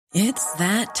It's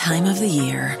that time of the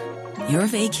year. Your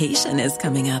vacation is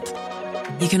coming up.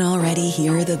 You can already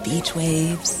hear the beach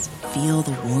waves, feel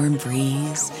the warm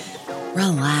breeze,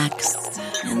 relax,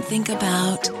 and think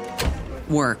about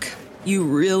work. You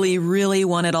really, really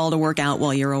want it all to work out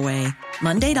while you're away.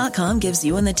 Monday.com gives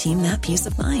you and the team that peace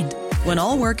of mind. When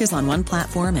all work is on one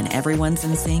platform and everyone's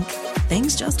in sync,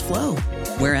 things just flow.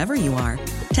 Wherever you are,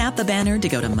 tap the banner to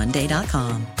go to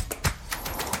Monday.com.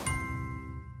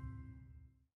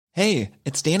 Hey,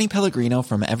 it's Danny Pellegrino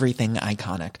from Everything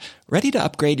Iconic. Ready to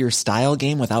upgrade your style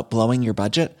game without blowing your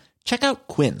budget? Check out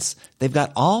Quince. They've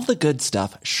got all the good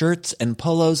stuff, shirts and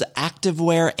polos,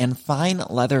 activewear, and fine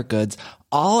leather goods,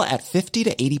 all at 50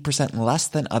 to 80% less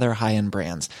than other high-end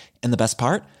brands. And the best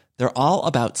part? They're all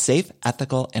about safe,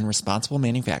 ethical, and responsible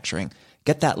manufacturing.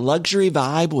 Get that luxury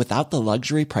vibe without the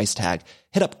luxury price tag.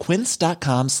 Hit up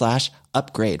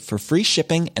quince.com/upgrade for free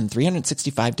shipping and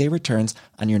 365-day returns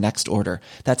on your next order.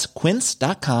 That's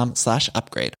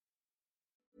quince.com/upgrade.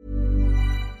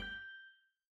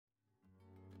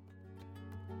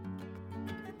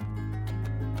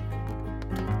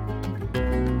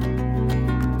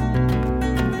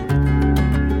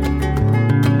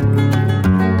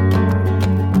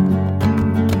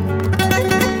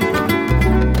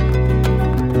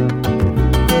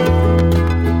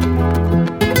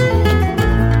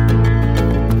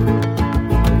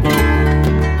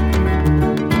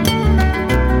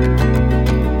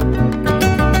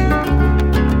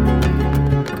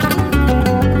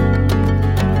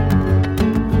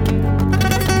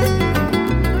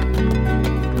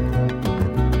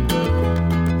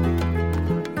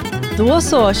 Då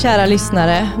så, kära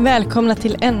lyssnare, välkomna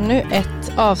till ännu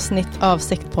ett avsnitt av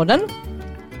Sektpodden.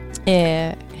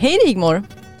 Hej Rigmor!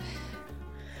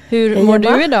 Hur mår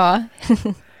du idag?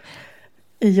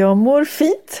 Jag mår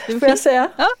fint, får jag säga.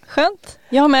 Ja, skönt.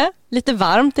 Jag med. Lite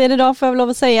varmt är det idag, får jag väl lov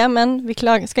att säga, men vi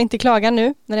ska inte klaga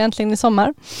nu när det äntligen är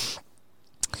sommar.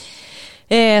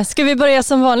 Ska vi börja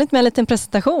som vanligt med en liten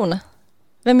presentation?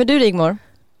 Vem är du, Rigmor?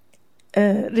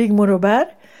 Rigmor Robert,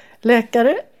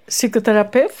 läkare,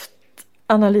 psykoterapeut,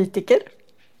 analytiker.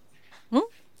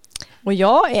 Och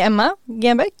jag är Emma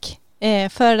Genbeck,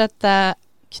 för detta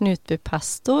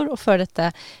Knutbypastor och för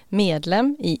detta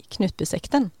medlem i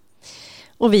Knutbysekten.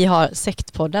 Och vi har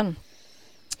Sektpodden.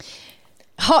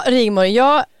 Rigmor,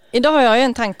 idag har jag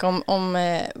en tanke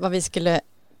om vad vi skulle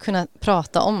kunna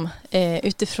prata om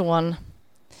utifrån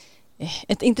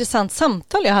ett intressant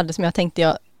samtal jag hade som jag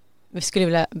tänkte vi skulle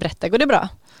vilja berätta. Går det bra?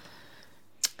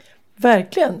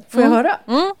 Verkligen, får jag höra?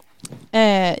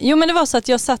 Jo, men det var så att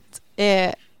jag satt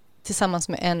tillsammans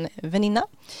med en väninna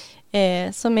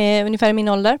som är ungefär i min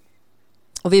ålder.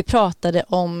 Och vi pratade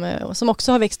om, som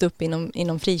också har växt upp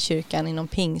inom frikyrkan, inom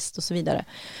pingst och så vidare.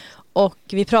 Och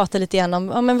vi pratade lite grann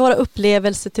om våra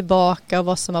upplevelser tillbaka och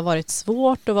vad som har varit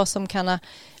svårt och vad som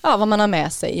vad man har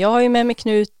med sig. Jag har ju med mig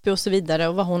Knutby och så vidare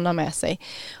och vad hon har med sig.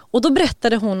 Och då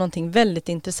berättade hon någonting väldigt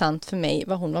intressant för mig,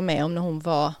 vad hon var med om när hon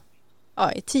var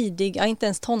inte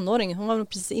ens tonåring. Hon var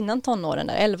precis innan tonåren,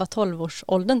 där 11-12 års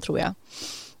åldern tror jag.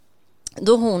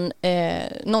 Då hon,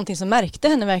 någonting som märkte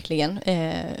henne verkligen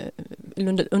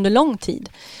under lång tid.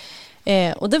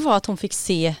 Och det var att hon fick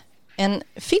se en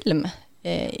film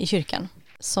i kyrkan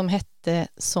som hette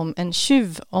Som en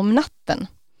tjuv om natten.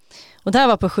 Och det här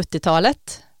var på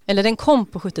 70-talet. Eller den kom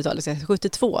på 70-talet,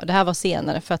 72. Det här var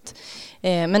senare,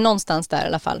 men någonstans där i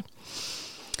alla fall.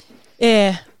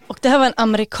 Och det här var en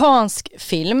amerikansk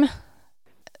film.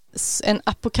 En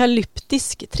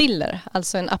apokalyptisk thriller.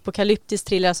 Alltså en apokalyptisk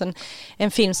thriller. Alltså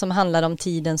en film som handlar om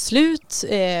tidens slut.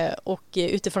 Och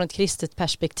utifrån ett kristet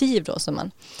perspektiv då.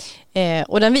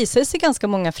 Och den visade sig ganska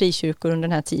många frikyrkor under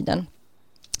den här tiden.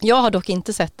 Jag har dock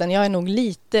inte sett den. Jag är nog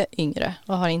lite yngre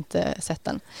och har inte sett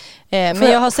den. Men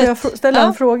jag har sett... Får jag ställa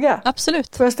en fråga?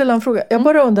 Absolut. Får jag ställa en fråga? Jag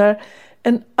bara undrar.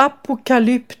 En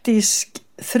apokalyptisk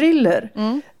thriller.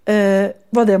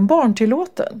 Var den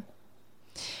barntillåten?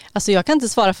 Alltså jag kan inte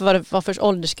svara för vad det var för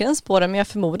åldersgräns på den, men jag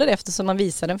förmodar det eftersom man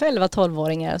visar den för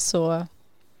 11-12-åringar så...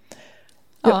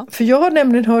 Ja, för jag har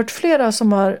nämligen hört flera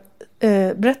som har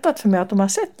berättat för mig att de har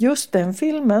sett just den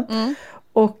filmen.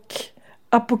 Och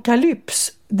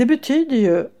apokalyps, det betyder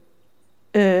ju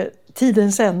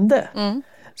tidens ände.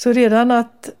 Så redan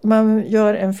att man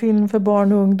gör en film för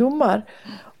barn och ungdomar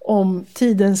om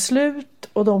tidens slut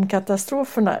och de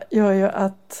katastroferna gör ju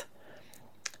att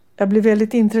jag blir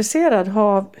väldigt intresserad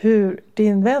av hur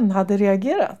din vän hade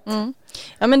reagerat.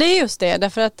 Ja, men det är just det.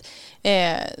 Därför att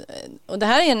och det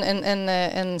här är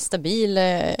en stabil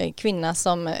kvinna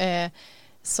som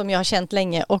som jag har känt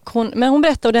länge. Och hon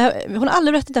berättade, och det här, hon har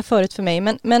aldrig berättat det förut för mig,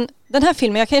 men den här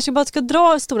filmen, jag kanske bara ska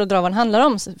dra stora drag vad den handlar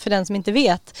om för den som inte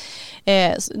vet.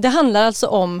 Det handlar alltså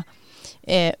om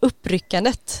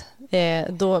uppryckandet.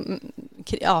 Då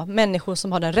människor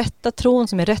som har den rätta tron,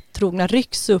 som är rättrogna,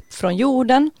 rycks upp från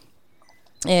jorden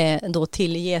då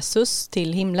till Jesus,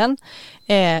 till himlen,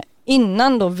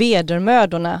 innan då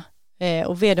vedermödorna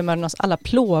och vedermödornas alla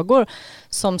plågor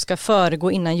som ska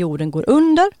föregå innan jorden går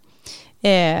under.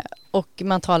 Och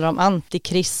man talar om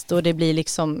antikrist och det blir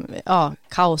liksom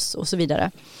kaos och så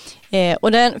vidare.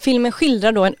 Och den filmen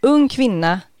skildrar då en ung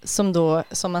kvinna som då,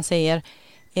 som man säger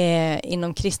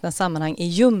inom kristna sammanhang, är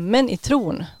ljummen i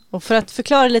tron. Och för att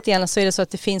förklara lite grann så är det så att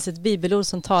det finns ett bibelord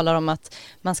som talar om att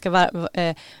man ska vara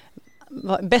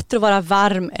bättre att vara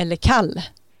varm eller kall.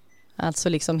 Alltså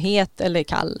liksom het eller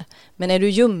kall. Men är du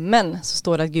ljummen så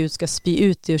står det att Gud ska spy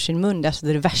ut ur sin mun. Alltså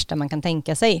det är det värsta man kan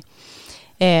tänka sig.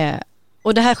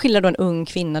 Och det här skildrar då en ung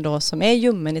kvinna då som är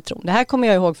ljummen i tron. Det här kommer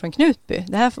jag ihåg från Knutby.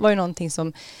 Det här var ju någonting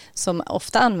som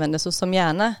ofta användes och som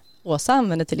gärna Åsa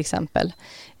använde till exempel.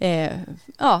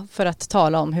 För att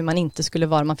tala om hur man inte skulle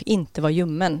vara. Man fick inte vara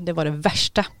ljummen. Det var det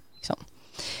värsta. Liksom.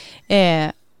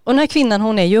 Och den här kvinnan,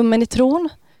 hon är ljummen i tron.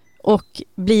 Och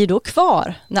blir då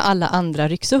kvar när alla andra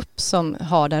rycks upp som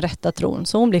har den rätta tron.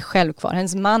 Så hon blir själv kvar.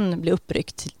 Hennes man blir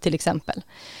uppryckt till exempel.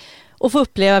 Och får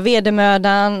uppleva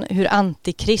vedermödan, hur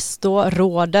antikrist då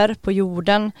råder på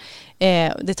jorden.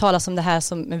 Det talas om det här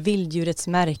som vilddjurets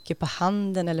märke på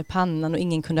handen eller pannan och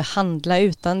ingen kunde handla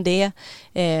utan det.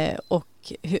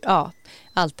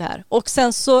 Allt det här. Och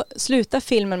sen så slutar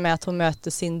filmen med att hon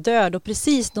möter sin död och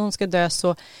precis när hon ska dö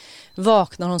så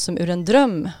vaknar hon som ur en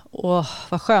dröm. Åh,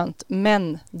 vad skönt.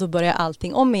 Men då börjar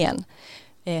allting om igen.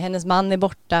 Hennes man är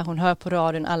borta, hon hör på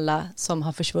radion alla som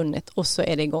har försvunnit och så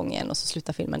är det igång igen och så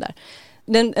slutar filmen där.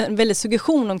 Det är en väldigt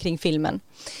suggestion omkring filmen.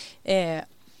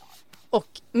 Och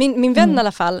min vän i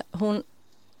alla fall, hon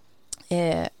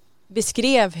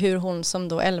beskrev hur hon som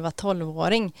då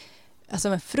 11-12-åring, alltså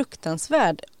en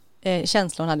fruktansvärd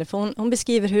känsla hon hade. För hon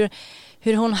beskriver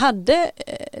hur hon hade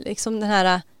liksom den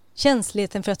här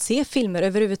känsligheten för att se filmer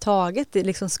överhuvudtaget. Det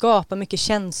liksom skapar mycket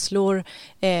känslor.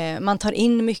 Man tar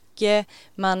in mycket.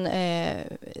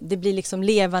 Det blir liksom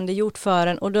levande gjort för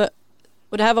en. Och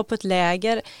det här var på ett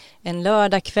läger en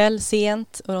lördagkväll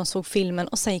sent och de såg filmen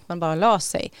och sen gick man bara och la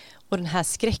sig. Och den här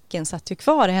skräcken satt ju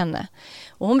kvar i henne.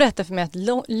 Och hon berättade för mig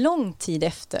att lång tid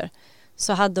efter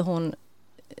så hade hon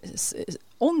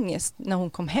ångest när hon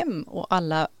kom hem och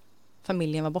alla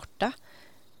familjen var borta.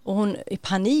 Och hon i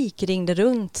panik ringde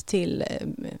runt till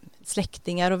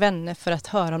släktingar och vänner för att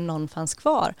höra om någon fanns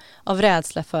kvar. Av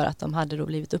rädsla för att de hade då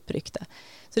blivit uppryckta.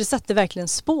 Så det satte verkligen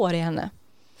spår i henne.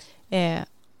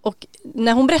 Och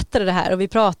när hon berättade det här och vi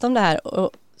pratade om det här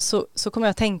så kommer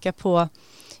jag att tänka på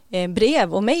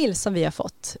brev och mejl som vi har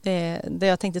fått. Där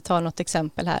jag tänkte ta något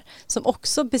exempel här. Som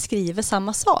också beskriver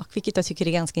samma sak, vilket jag tycker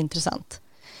är ganska intressant.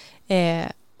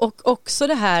 Och också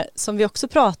det här som vi också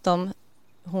pratade om,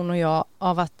 hon och jag,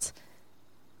 av att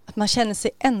man känner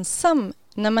sig ensam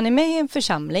när man är med i en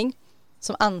församling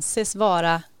som anses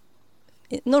vara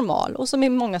normal och som i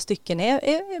många stycken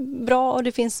är bra och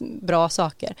det finns bra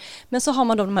saker. Men så har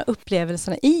man då de här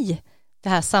upplevelserna i det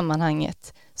här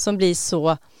sammanhanget som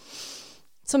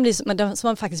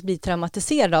man faktiskt blir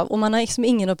traumatiserad av. Och man har liksom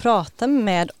ingen att prata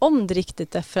med om det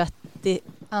riktigt därför att det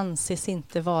anses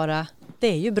inte vara, det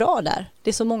är ju bra där. Det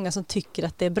är så många som tycker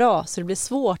att det är bra så det blir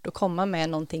svårt att komma med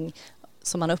någonting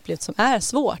som man har upplevt som är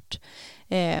svårt.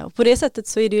 Och på det sättet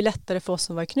så är det ju lättare för oss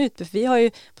som var i Knutby. För vi har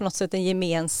ju på något sätt en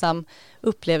gemensam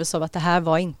upplevelse av att det här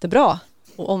var inte bra.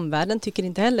 Och omvärlden tycker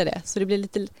inte heller det. Så det blir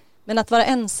lite, men att vara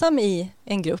ensam i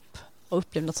en grupp och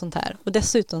uppleva något sånt här. Och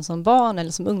dessutom som barn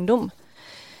eller som ungdom.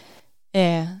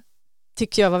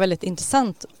 Tyckte jag var väldigt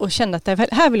intressant. Och kände att det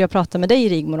här vill jag prata med dig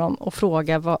Rigmor om. Och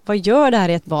fråga vad gör det här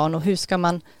i ett barn? Och hur ska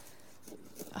man...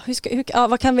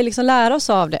 vad kan vi liksom lära oss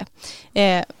av det?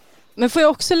 Men får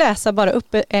jag också läsa bara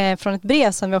upp från ett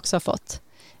brev som vi också har fått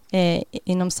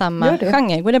inom samma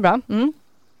genre. Går det bra? Mm.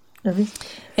 Ja,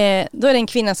 då är det en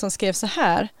kvinna som skrev så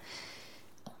här.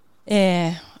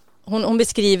 Hon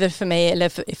beskriver för mig,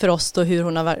 eller för oss då, hur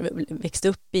hon har växt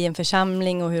upp i en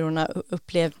församling och hur hon har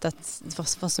upplevt att det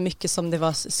var så mycket som det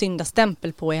var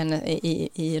syndastämpel på henne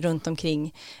runt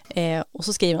omkring. Och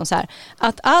så skriver hon så här.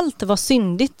 Att allt var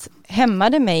syndigt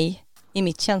hämmade mig i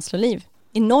mitt känsloliv.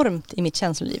 Enormt i mitt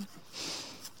känsloliv.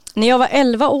 När jag var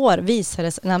 11 år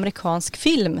visades en amerikansk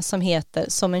film som heter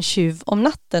Som en tjuv om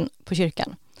natten på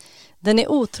kyrkan. Den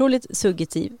är otroligt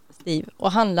suggestiv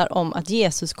och handlar om att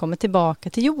Jesus kommer tillbaka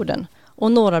till jorden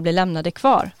och några blir lämnade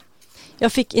kvar.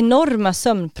 Jag fick enorma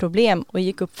sömnproblem och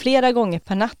gick upp flera gånger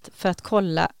per natt för att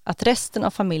kolla att resten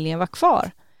av familjen var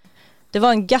kvar. Det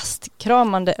var en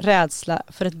gastkramande rädsla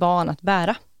för ett barn att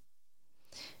bära.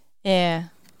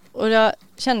 Och jag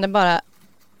kände bara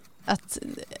att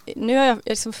nu har jag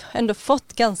liksom ändå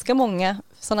fått ganska många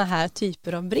sådana här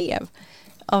typer av brev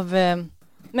av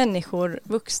människor,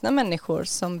 vuxna människor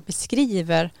som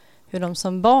beskriver hur de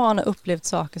som barn har upplevt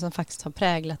saker som faktiskt har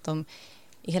präglat dem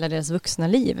i hela deras vuxna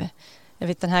liv. Jag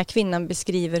vet, den här kvinnan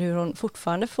beskriver hur hon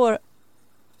fortfarande får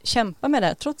kämpa med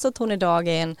det, trots att hon idag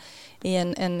är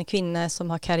en kvinna som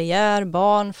har karriär,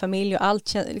 barn, familj och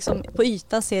allt. Liksom, på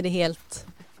ytan ser det helt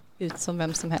ut som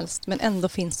vem som helst, men ändå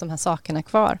finns de här sakerna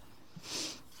kvar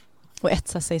och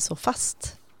etsar sig så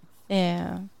fast.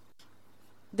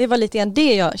 Det var lite grann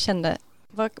det jag kände.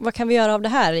 Vad kan vi göra av det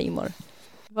här, Rigmor?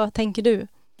 Vad tänker du?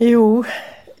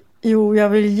 Jo, jag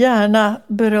vill gärna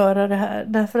beröra det här.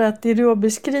 Därför att det du har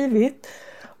beskrivit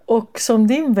och som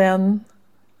din vän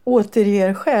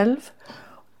återger själv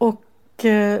och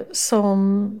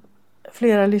som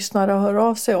flera lyssnare hör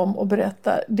av sig om och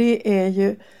berättar, det är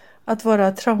ju att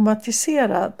vara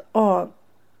traumatiserad av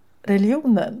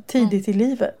religionen tidigt i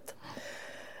livet.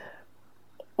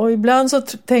 Och ibland så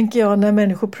tänker jag när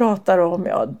människor pratar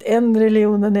om den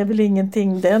religionen är väl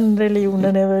ingenting, den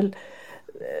religionen är väl,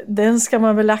 den ska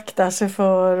man väl akta sig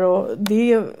för och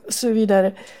det så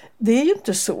vidare. Det är ju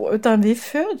inte så, utan vi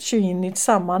föds ju in i ett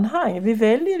sammanhang. Vi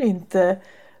väljer inte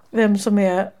vem som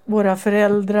är våra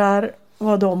föräldrar,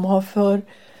 vad de har för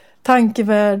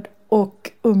tankevärld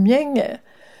och umgänge.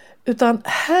 Utan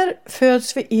här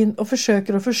föds vi in och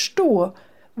försöker att förstå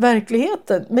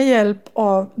verkligheten med hjälp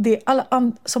av det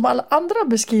som alla andra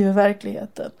beskriver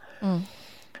verkligheten. Mm.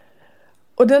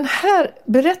 Och den här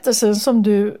berättelsen som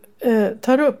du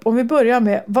tar upp, om vi börjar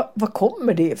med, vad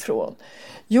kommer det ifrån?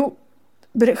 Jo,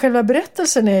 själva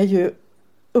berättelsen är ju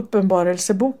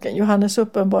uppenbarelseboken, Johannes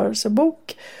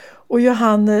uppenbarelsebok. Och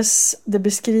Johannes, det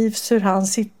beskrivs hur han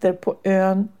sitter på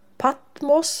ön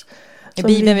Patmos. I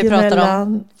Bibeln vi pratar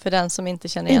om, för den som inte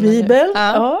känner igen det. I Bibeln,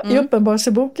 i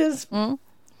uppenbarelseboken. Mm.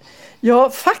 Ja,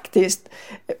 faktiskt.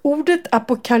 Ordet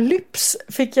apokalyps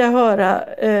fick jag höra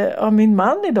av min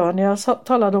man idag när jag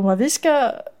talade om vad vi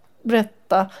ska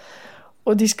berätta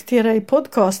och diskutera i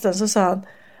podcasten. Så sa han,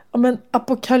 men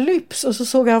apokalyps, och så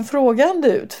såg han frågande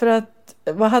ut för att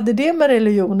vad hade det med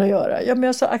religion att göra? Ja, men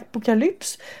jag sa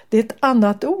apokalyps, det är ett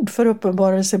annat ord för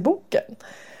uppenbarelseboken.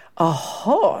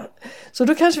 Aha, så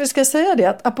då kanske vi ska säga det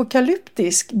att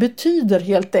apokalyptisk betyder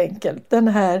helt enkelt den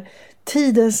här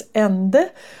tidens ände.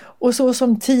 Och så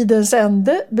som tidens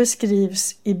ände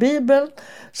beskrivs i Bibeln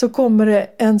så kommer det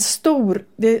en stor,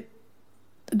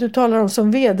 du talar om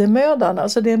som vedermödan,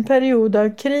 alltså det är en period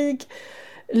av krig,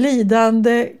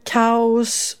 lidande,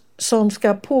 kaos som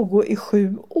ska pågå i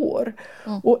 7 år.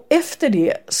 Mm. Och efter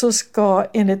det så ska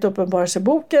enligt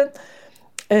uppenbarelseboken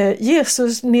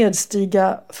Jesus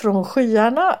nedstiga från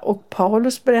skyarna, och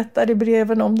Paulus berättar i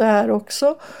breven om det här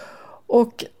också,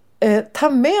 och ta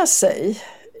med sig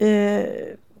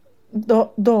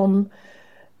de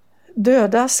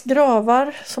dödas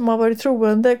gravar som har varit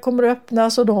troende kommer att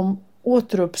öppnas och de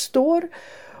återuppstår,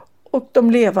 och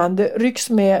de levande rycks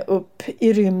med upp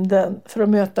i rymden för att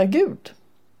möta Gud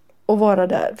och vara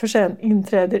där, för sen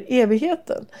inträder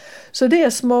evigheten. Så det är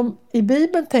som om i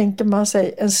Bibeln tänker man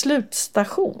sig en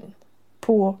slutstation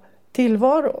på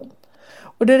tillvaron.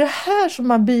 Och det är det här som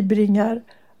man bibringar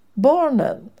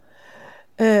barnen.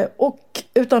 Och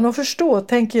utan att förstå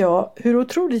tänker jag hur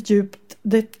otroligt djupt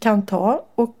det kan ta.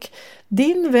 Och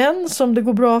din vän som det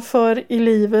går bra för i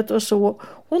livet och så,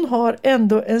 hon har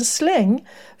ändå en släng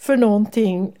för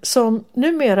någonting som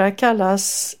numera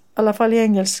kallas, i alla fall i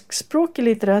engelskspråkig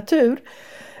litteratur,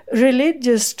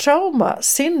 religious trauma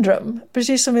syndrome.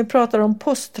 Precis som vi pratar om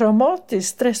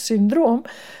posttraumatiskt stresssyndrom,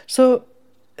 så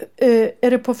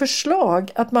är det på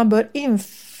förslag att man bör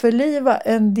införliva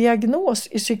en diagnos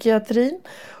i psykiatrin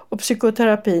och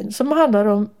psykoterapin som handlar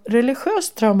om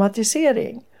religiös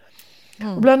traumatisering.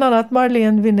 Och bland annat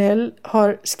Marlene Vinell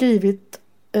har skrivit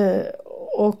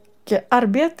och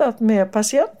arbetat med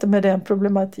patienter med den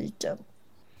problematiken.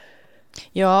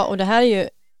 Ja, och det här är ju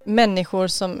människor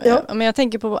som, men jag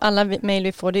tänker på alla mejl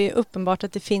vi får, det är uppenbart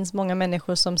att det finns många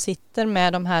människor som sitter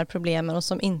med de här problemen och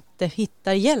som inte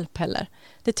hittar hjälp heller.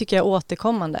 Det tycker jag är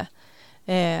återkommande.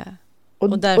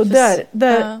 Och det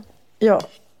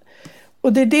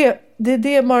är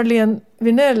det Marlene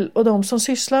Vinell och de som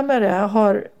sysslar med det här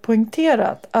har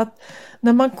poängterat, att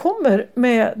när man kommer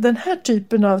med den här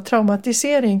typen av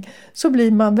traumatisering så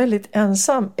blir man väldigt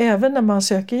ensam även när man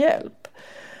söker hjälp.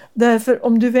 Därför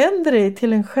om du vänder dig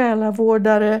till en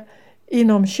själavårdare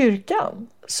inom kyrkan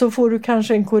så får du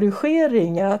kanske en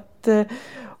korrigering att,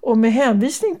 och med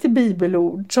hänvisning till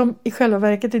bibelord som i själva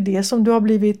verket är det som du har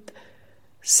blivit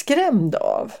skrämd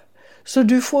av. Så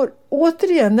du får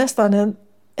återigen nästan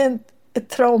ett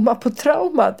trauma på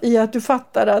traumat i att du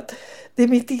fattar att det är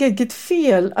mitt eget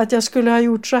fel, att jag skulle ha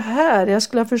gjort så här, jag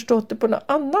skulle ha förstått det på något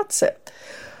annat sätt.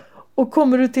 Och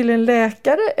kommer du till en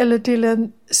läkare eller till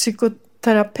en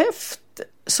psykoterapeut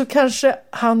så kanske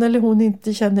han eller hon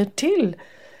inte känner till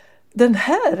den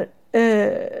här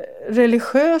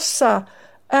religiösa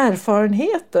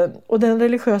erfarenheten och den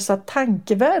religiösa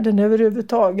tankevärlden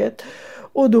överhuvudtaget.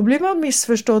 Och då blir man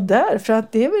missförstådd där, för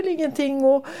att det är väl ingenting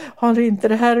och har inte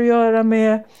det här att göra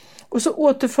med. Och så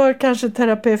återför kanske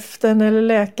terapeuten eller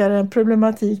läkaren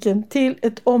problematiken till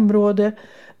ett område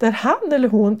där han eller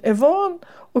hon är van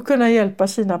att kunna hjälpa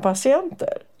sina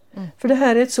patienter. För det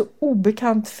här är ett så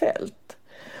obekant fält.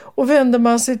 Och vänder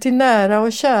man sig till nära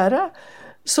och kära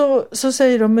så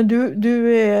säger de, men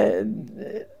du är...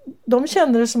 De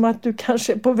känner det som att du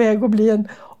kanske är på väg att bli en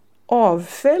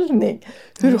avfällning.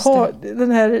 Hur har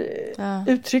den här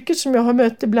uttrycket som jag har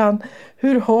mött ibland,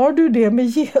 hur har du det med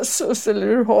Jesus eller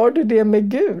hur har du det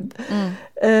med Gud?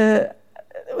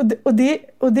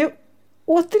 Och det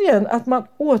återigen att man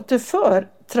återför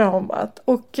traumat.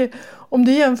 Och om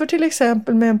du jämför till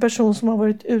exempel med en person som har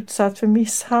varit utsatt för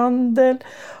misshandel,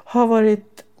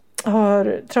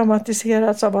 har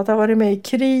traumatiserats av att ha varit med i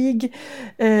krig,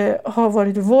 har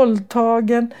varit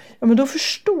våldtagen, ja, men då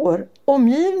förstår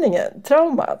omgivningen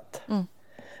traumat.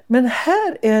 Men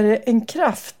här är det en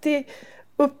kraftig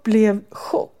upplevd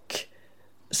chock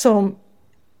som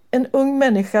en ung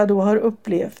människa då har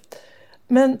upplevt,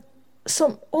 men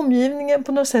som omgivningen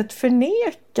på något sätt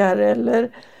förnekar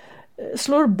eller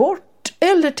slår bort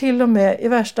eller till och med i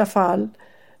värsta fall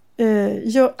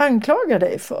anklagar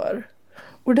dig för.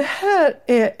 Och det här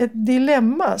är ett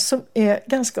dilemma som är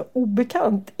ganska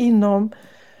obekant inom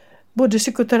både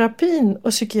psykoterapin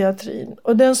och psykiatrin.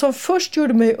 Och den som först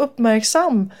gjorde mig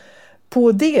uppmärksam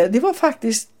på det var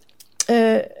faktiskt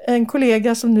en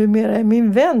kollega som numera är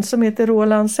min vän som heter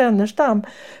Roland Sennerstam.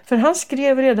 För han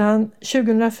skrev redan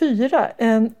 2004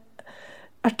 en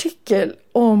artikel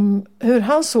om hur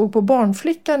han såg på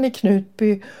barnflickan i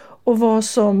Knutby och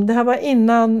det här var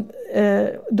innan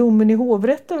domen i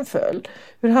hovrätten föll,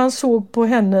 hur han såg på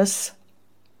hennes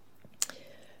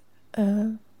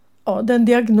den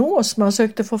diagnos man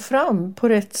sökte få fram på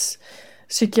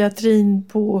rättspsykiatrin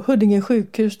på Huddinge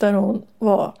sjukhus där hon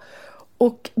var,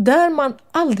 och där man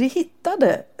aldrig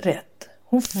hittade rätt.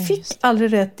 Hon fick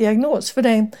aldrig rätt diagnos, för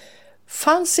den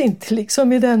fanns inte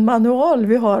liksom i den manual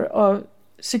vi har av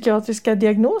psykiatriska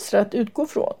diagnoser att utgå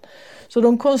från. Så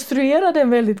de konstruerade en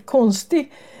väldigt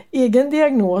konstig egen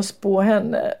diagnos på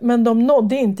henne, men de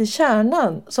nådde inte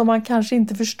kärnan som man kanske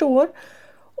inte förstår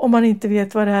om man inte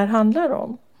vet vad det här handlar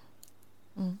om.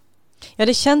 Ja,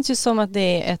 det känns ju som att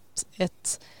det är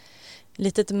ett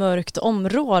litet mörkt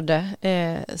område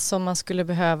som man skulle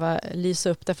behöva lysa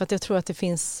upp, därför att jag tror att det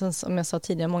finns, som jag sa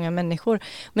tidigare, många människor.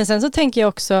 Men sen så tänker jag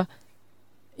också,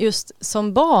 just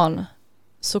som barn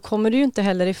så kommer du ju inte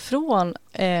heller ifrån,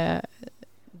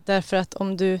 därför att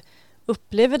om du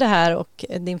upplever det här och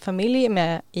din familj är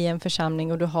med i en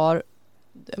församling och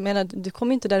du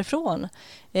kommer inte därifrån.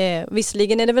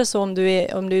 Visserligen är det väl så om du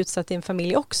är utsatt i en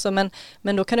familj också,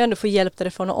 men då kan du ändå få hjälp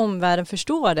därifrån och omvärlden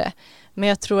förstår det. Men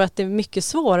jag tror att det är mycket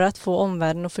svårare att få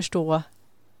omvärlden att förstå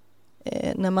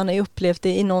när man har upplevt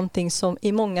det i någonting som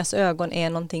i mångas ögon är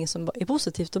någonting som är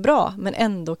positivt och bra, men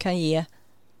ändå kan ge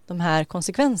de här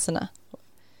konsekvenserna.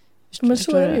 Men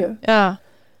så är det ju. Ja.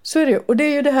 Så är det ju. Och det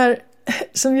är ju det här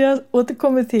som vi har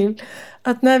återkommit till,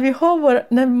 att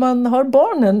när man har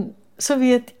barnen så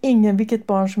vet ingen vilket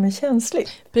barn som är känsligt.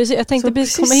 Precis, jag tänkte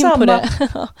precis komma in på det.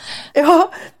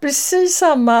 Ja, precis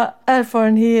samma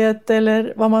erfarenhet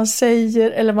eller vad man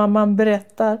säger eller vad man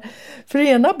berättar. För det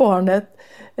ena barnet,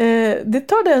 det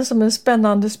tar den som en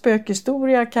spännande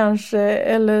spökhistoria kanske,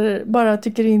 eller bara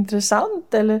tycker det är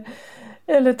intressant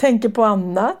eller tänker på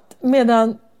annat.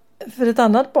 Medan för ett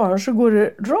annat barn så går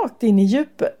det rakt in i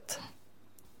djupet.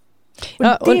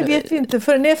 Och det vet vi inte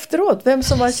förrän efteråt, vem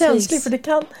som var känslig,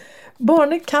 för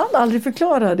barnet kan aldrig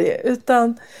förklara det,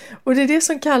 och det är det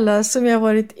som kallas, som jag har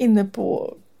varit inne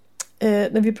på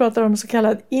när vi pratar om så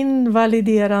kallad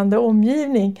invaliderande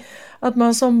omgivning, att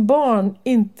man som barn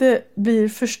inte blir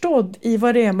förstådd i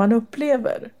vad det är man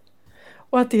upplever,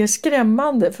 och att det är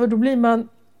skrämmande, för då blir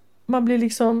man blir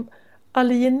liksom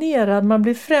alienerad, man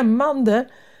blir främmande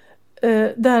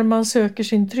där man söker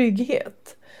sin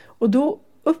trygghet, och då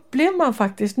upplever man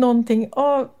faktiskt någonting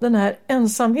av den här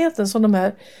ensamheten som de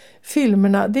här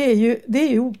filmerna, det är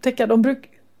ju otäcka.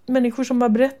 människor som har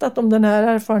berättat om den här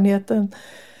erfarenheten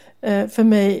för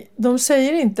mig, de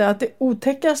säger inte att det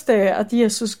otäckaste är att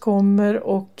Jesus kommer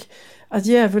och att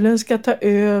djävulen ska ta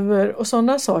över och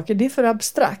sådana saker. Det är för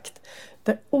abstrakt.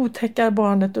 Det otäcka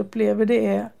barnet upplever det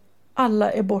är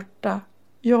alla är borta,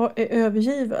 jag är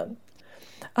övergiven.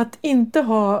 Att inte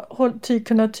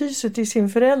kunna ty sig till sin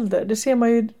förälder, det ser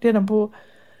man ju redan på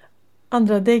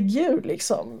andra däggdjur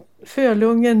liksom.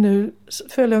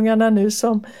 Fölungarna nu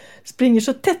som springer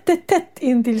så tätt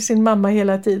in till sin mamma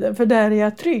hela tiden, för där är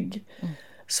jag trygg.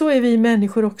 Så är vi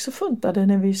människor också funtade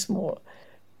när vi är små.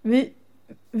 Vi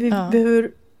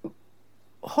behöver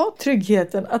ha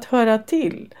tryggheten att höra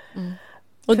till.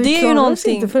 Och för det är ju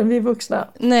någonting inte förrän vi är vuxna.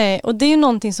 Nej, och det är ju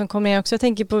någonting som kommer ner också. Jag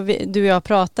tänker på, du och jag har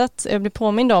pratat, jag blir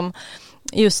påmind om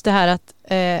just det här att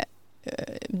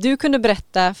du kunde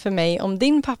berätta för mig om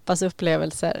din pappas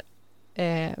upplevelser.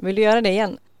 Vill du göra det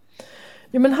igen?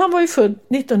 Ja, men han var ju född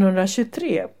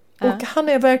 1923 och han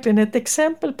är verkligen ett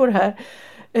exempel på det här.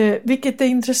 Vilket är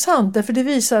intressant, därför det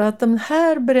visar att den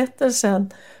här berättelsen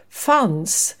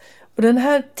fanns. Och den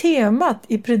här temat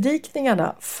i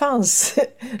predikningarna fanns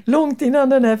långt innan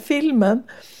den här filmen.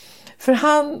 För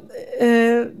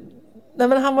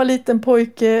när han var liten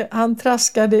pojke, han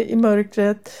traskade i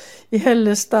mörkret i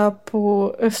Hällestad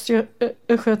på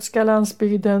östgötska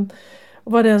landsbygden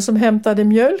och var den som hämtade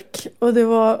mjölk. Och det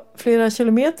var flera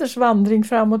kilometers vandring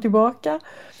fram och tillbaka.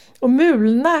 Och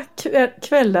mulna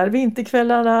kvällar,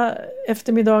 vinterkvällarna,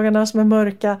 eftermiddagarna som är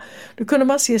mörka, då kunde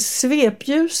man se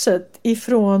svepljuset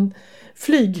ifrån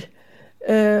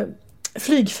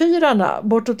flygfyrarna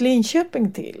bortåt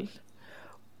Linköping till.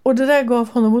 Och det där gav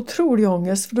honom otrolig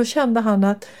ångest, för då kände han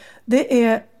att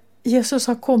Jesus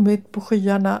har kommit på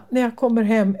skyarna. När jag kommer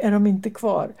hem är de inte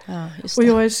kvar. Ja, och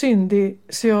jag är syndig,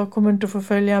 så jag kommer inte få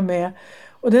följa med.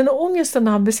 Och den ångesten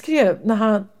han beskrev,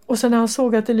 och sen när han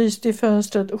såg att det lyste i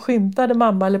fönstret och skymtade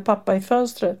mamma eller pappa i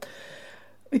fönstret.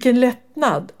 Vilken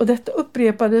lättnad. Och detta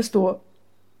upprepades då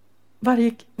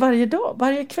varje dag,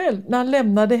 varje kväll. När han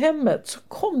lämnade hemmet så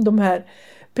kom de här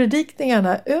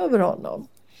predikningarna över honom.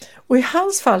 Och i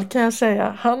hans fall kan jag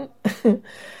säga, han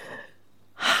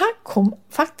kom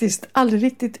faktiskt aldrig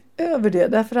riktigt över det.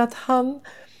 Därför att han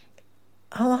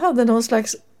hade någon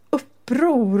slags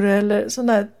uppror eller sån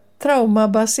där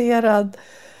traumabaserad,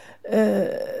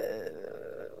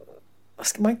 vad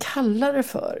ska man kalla det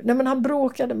för? Nej, men han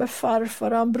bråkade med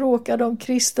farfar, han bråkade om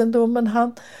kristendomen.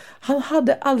 Han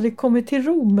hade aldrig kommit till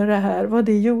ro med det här, vad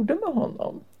det gjorde med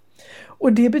honom.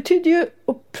 Och det betyder ju,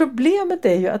 och problemet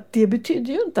är ju att det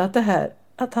betyder ju inte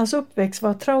att hans uppväxt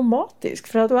var traumatisk.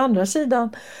 För att å andra sidan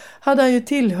hade han ju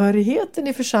tillhörigheten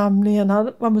i församlingen,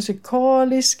 han var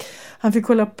musikalisk, han fick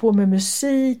hålla på med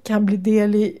musik, han blev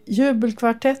del i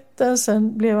jubelkvartetten,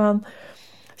 sen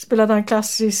spelade han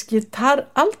klassisk gitarr.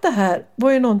 Allt det här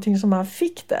var ju någonting som han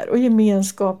fick där, och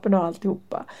gemenskapen och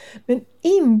alltihopa. Men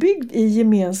inbyggd i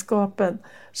gemenskapen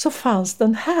så fanns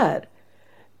den här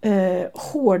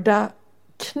hårda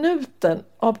knuten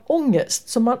av ångest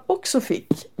som man också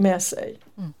fick med sig.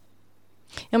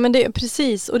 Ja, men det är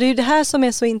precis, och det är ju det här som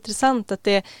är så intressant, att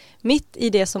det mitt i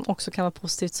det som också kan vara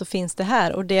positivt så finns det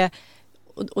här,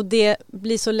 och det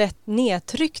blir så lätt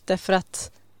nedtryckt därför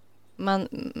att man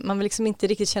vill liksom inte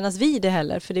riktigt kännas vid det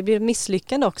heller, för det blir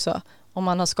misslyckande också om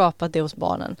man har skapat det hos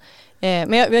barnen.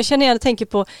 Men jag känner igen och tänker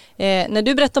på, när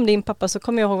du berättade om din pappa så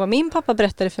kommer jag ihåg vad min pappa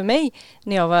berättade för mig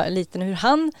när jag var liten, hur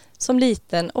han som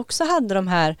liten också hade de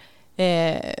här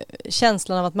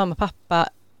känslan av att mamma och pappa,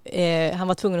 han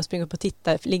var tvungen att springa upp och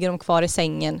titta, ligger de kvar i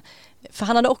sängen? För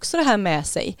han hade också det här med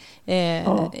sig.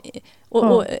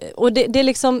 Och det är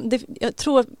liksom, jag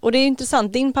tror, och det är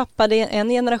intressant, din pappa det är en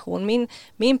generation,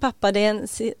 min pappa det är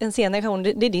en senare generation,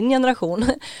 det är din generation.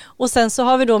 Och sen så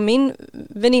har vi då min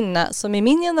väninna som är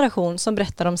min generation som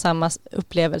berättar om samma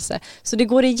upplevelse. Så det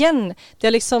går igen, det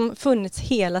har liksom funnits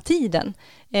hela tiden.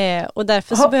 Och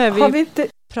därför så behöver vi inte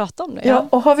prata om det. Ja,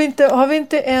 och har vi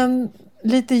inte en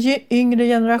lite yngre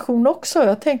generation också?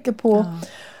 Jag tänker på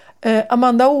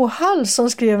Amanda Åhall som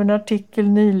skrev en artikel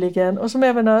nyligen och som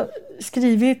även har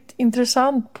skrivit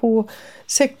intressant på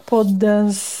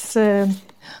Säckpoddens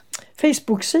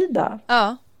Facebook-sida.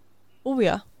 Ja.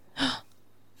 Ja.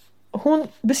 Hon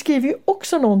beskriver ju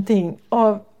också någonting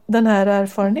av den här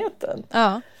erfarenheten.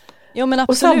 Ja. Jo, men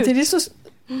absolut.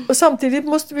 Och samtidigt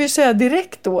måste vi säga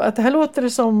direkt då att det här låter det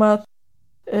som att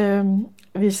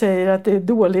vi säger att det är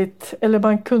dåligt, eller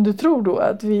man kunde tro då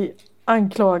att vi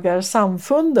anklagar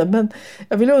samfunden, men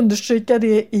jag vill understryka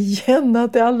det igen,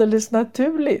 att det är alldeles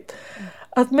naturligt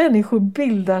att människor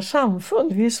bildar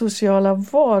samfund. Vi är sociala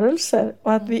varelser,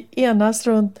 och att vi enas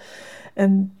runt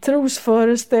en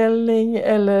trosföreställning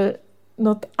eller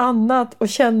något annat och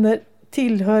känner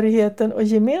tillhörigheten och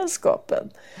gemenskapen.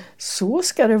 Så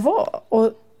ska det vara.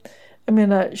 Och jag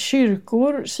menar,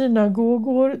 kyrkor,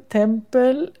 synagogor,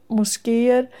 tempel,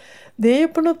 moskéer, det är ju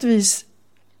på något vis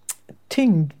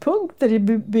tyngdpunkter i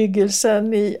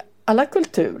bebyggelsen i alla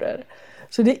kulturer.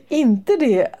 Så det är inte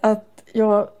det att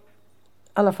jag i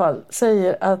alla fall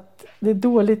säger att det är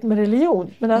dåligt med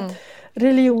religion, men att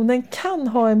religionen kan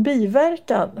ha en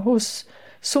biverkan hos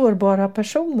sårbara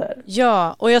personer.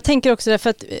 Ja, och jag tänker också därför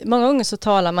att många gånger så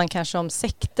talar man kanske om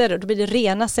sekter och då blir det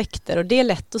rena sekter och det är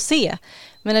lätt att se.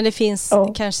 Men när det finns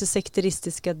kanske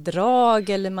sekteristiska drag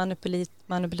eller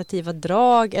manipulativa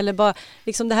drag eller bara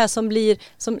liksom det här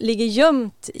som ligger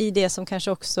gömt i det som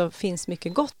kanske också finns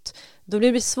mycket gott, då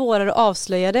blir det svårare att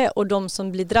avslöja det och de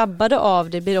som blir drabbade av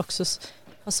det blir också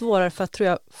svårare för att, tror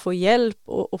jag, få hjälp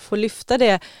och få lyfta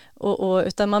det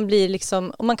utan man blir liksom,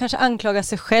 och man kanske anklagar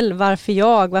sig själv,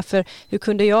 hur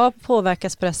kunde jag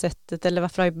påverkas på det här sättet eller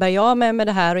varför bär jag med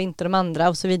det här och inte de andra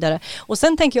och så vidare. Och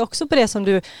sen tänker jag också på det som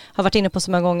du har varit inne på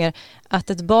så många gånger, att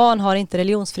ett barn har inte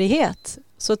religionsfrihet.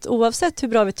 Så att oavsett hur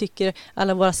bra vi tycker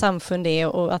alla våra samfund är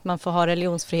och att man får ha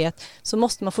religionsfrihet, så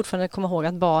måste man fortfarande komma ihåg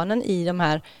att barnen i de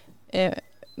här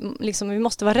liksom, vi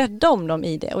måste vara rädda om dem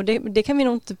i det. Och det kan vi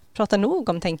nog inte prata nog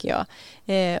om, tänker jag.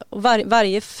 Och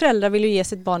varje förälder vill ju ge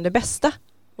sitt barn det bästa.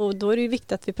 Och då är det ju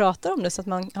viktigt att vi pratar om det så att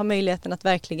man har möjligheten att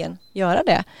verkligen göra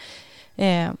det.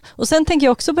 Och sen tänker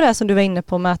jag också på det här som du var inne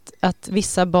på med att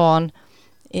vissa barn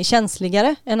är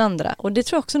känsligare än andra. Och det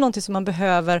tror jag också är någonting som man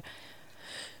behöver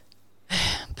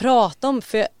prata om.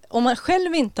 För om man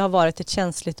själv inte har varit ett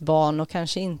känsligt barn och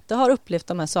kanske inte har upplevt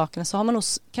de här sakerna, så har man nog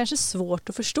kanske svårt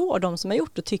att förstå de som har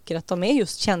gjort och tycker att de är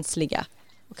just känsliga.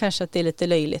 Och kanske att det är lite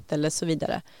löjligt eller så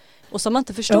vidare. Och så har man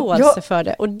inte förståelse för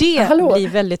det. Och det blir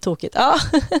väldigt tokigt. Ja,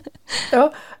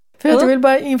 ja, för jag vill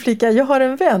bara inflika. Jag har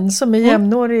en vän som är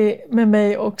jämnårig med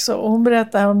mig också. Och hon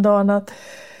berättade häromdagen att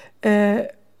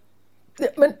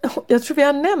men jag tror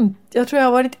jag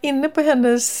har varit inne på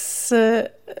hennes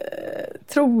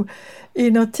tro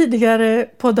i något tidigare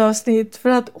poddavsnitt, för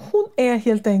att hon är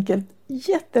helt enkelt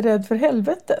jätterädd för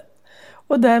helvetet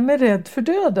och därmed rädd för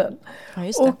döden. Ja,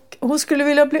 just det. Och hon skulle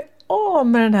vilja bli av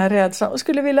med den här rädslan och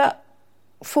skulle vilja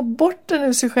få bort den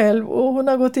ur sig själv, och hon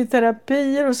har gått i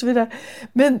terapier och så vidare.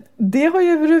 Men det har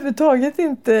ju överhuvudtaget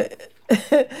inte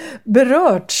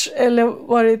berörts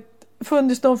eller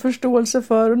funnits någon förståelse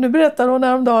för. Och nu berättar hon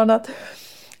häromdagen att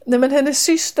hennes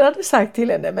syster hade sagt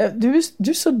till henne, men du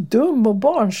är så dum och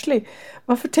barnslig.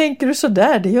 Varför tänker du så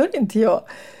där? Det gör inte jag.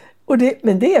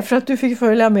 Men det är för att du fick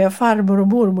följa med farmor och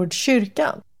mormor till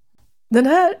kyrkan.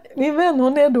 Min vän,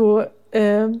 hon är då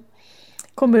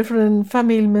kommer från en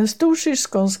familj med en stor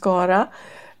syskonskara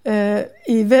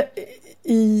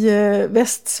i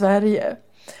Västsverige.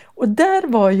 Och där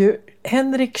var ju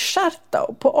Henrik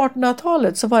Schartau. På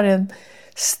 1800-talet så var det en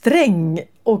sträng,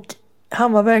 och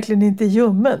han var verkligen inte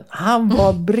ljummen. Han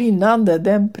var brinnande,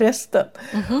 den prästen.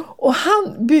 Mm-hmm. Och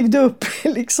han byggde upp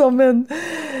liksom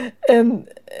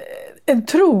en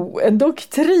tro, en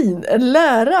doktrin, en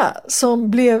lära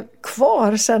som blev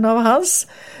kvar sen av hans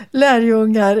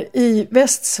lärjungar i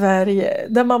Västsverige,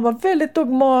 där man var väldigt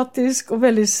dogmatisk och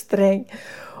väldigt sträng.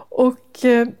 Och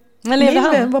min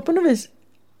vän var på något vis,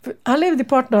 han levde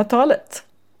på 1800-talet.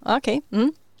 Okej.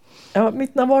 Mm. Ja,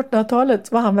 mitten av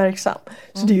 1800-talet var han verksam.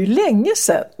 Så det är ju länge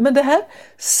sedan. Men det här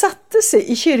satte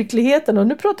sig i kyrkligheten. Och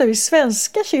nu pratar vi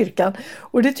svenska kyrkan.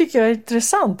 Och det tycker jag är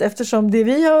intressant. Eftersom det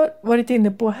vi har varit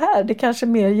inne på här, det kanske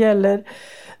mer gäller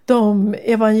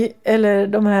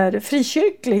de här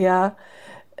frikyrkliga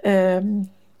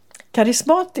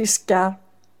karismatiska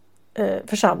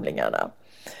församlingarna.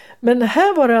 Men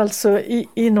här var det alltså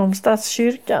inom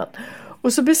statskyrkan.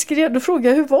 Och så då frågade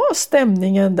jag, hur var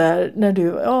stämningen där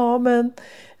när men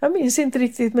jag minns inte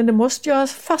riktigt, men det måste ju ha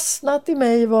fastnat i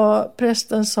mig vad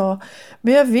prästen sa.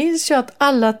 Men jag minns ju att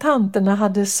alla tanterna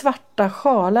hade svarta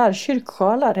sjalar,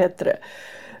 kyrksjalar heter det.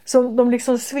 Som de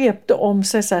liksom svepte om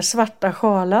sig, så här svarta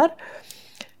sjalar.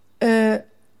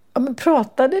 Men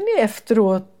pratade ni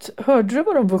efteråt? Hörde du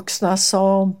vad de vuxna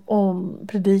sa om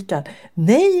predikan?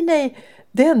 Nej.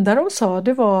 Det enda de sa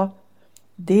det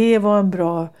var en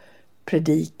bra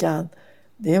predikan.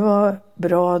 Det var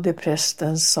bra det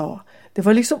prästen sa. Det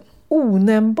var liksom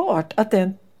onämnbart att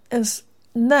den ens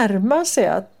närma sig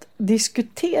att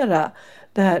diskutera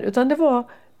det här, utan det var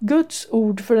Guds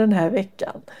ord för den här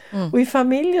veckan. Och i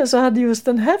familjen så hade just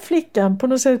den här flickan på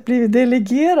något sätt blivit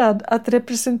delegerad att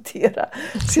representera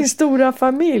sin stora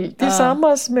familj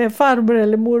tillsammans med farmor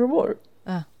eller mormor.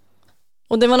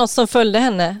 Och det var något som följde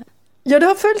henne? Ja, det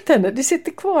har följt henne. Det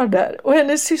sitter kvar där. Och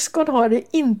hennes syskon har det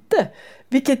inte.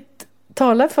 Vilket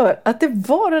talar för att det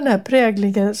var den här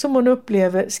präglingen som hon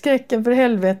upplever, skräcken för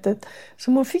helvetet,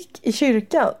 som hon fick i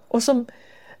kyrkan och som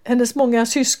hennes många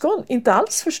syskon inte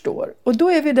alls förstår. Och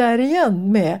då är vi där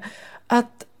igen med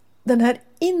att den här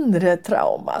inre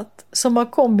traumat som har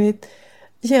kommit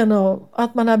genom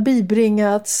att man har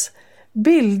bibringats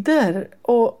bilder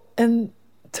och en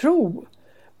tro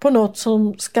på något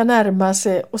som ska närma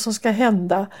sig och som ska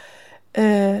hända,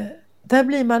 där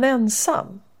blir man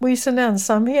ensam. Och i sin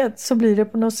ensamhet så blir det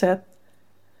på något sätt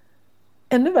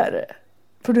ännu värre.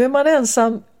 För då är man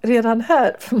ensam redan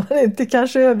här, för man är inte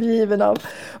kanske övergiven av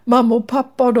mamma och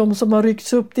pappa och de som har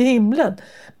ryckts upp till himlen.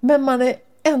 Men man är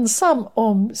ensam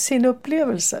om sin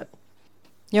upplevelse.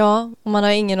 Ja, och man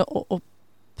har ingen att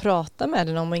prata med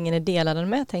den om och ingen är delad den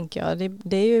med, tänker jag.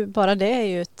 Det är ju, bara det är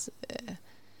ju ett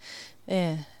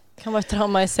kan vara ett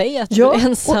trauma i sig att bli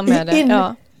ensam med det.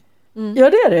 Ja,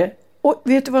 det är det. Och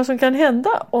vet du vad som kan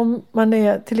hända om man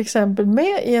är till exempel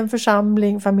med i en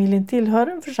församling, familjen tillhör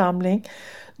en församling,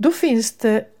 då finns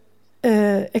det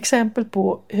exempel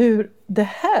på hur det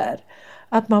här,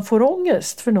 att man får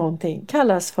ångest för någonting,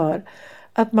 kallas för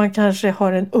att man kanske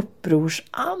har en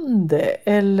upprorsande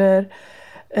eller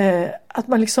att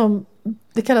man liksom,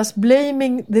 det kallas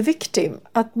blaming the victim,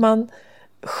 att man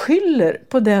skyller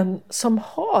på den som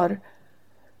har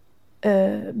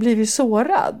blivit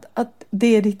sårad, att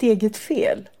det är ditt eget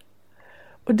fel.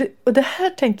 Och det här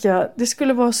tänker jag, det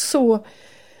skulle vara så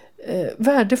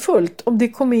värdefullt om det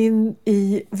kom in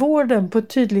i vården på ett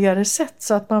tydligare sätt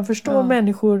så att man förstår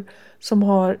människor som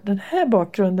har den här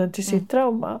bakgrunden till sitt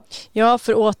trauma. Ja,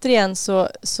 för återigen så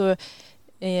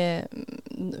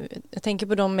jag tänker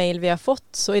på de mejl vi har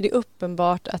fått, så är det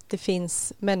uppenbart att det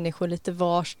finns människor lite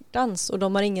varstans och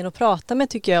de har ingen att prata med,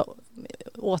 tycker jag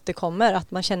återkommer,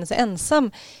 att man känner sig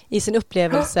ensam i sin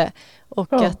upplevelse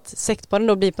och att sektbaren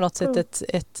då blir på något sätt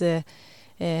ett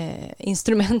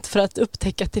instrument för att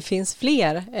upptäcka att det finns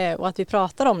fler och att vi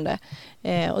pratar om det.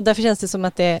 Och därför känns det som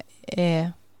att det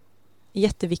är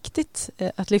jätteviktigt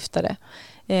att lyfta det.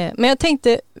 Men jag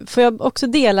tänkte, får jag också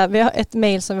dela, vi har ett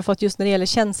mejl som vi fått just när det gäller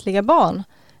känsliga barn.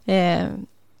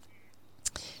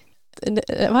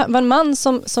 Det var en man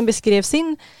som beskrev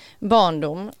sin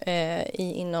barndom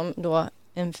inom då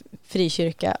en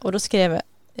frikyrka, och då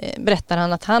berättar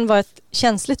han att han var ett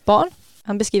känsligt barn.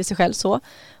 Han beskriver sig själv så.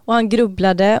 Och han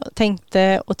grubblade,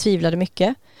 tänkte och tvivlade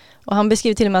mycket. Och han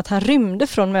beskriver till och med att han rymde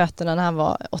från mötena när han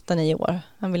var 8-9 år.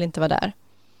 Han ville inte vara där.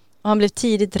 Och han blev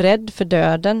tidigt rädd för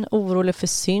döden, orolig för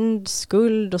synd,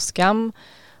 skuld och skam,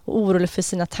 och orolig för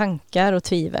sina tankar och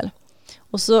tvivel.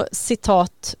 Och så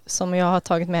citat som jag har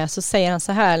tagit med, så säger han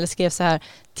så här, eller skrev så här: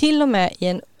 till och med i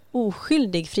en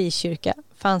oskyldig frikyrka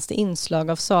fanns det inslag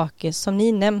av saker som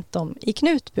ni nämnt om i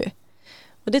Knutby.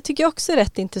 Och det tycker jag också är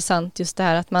rätt intressant, just det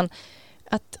här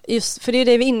för det är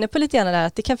det vi är inne på lite grann där,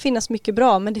 att det kan finnas mycket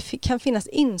bra, men det kan finnas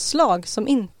inslag som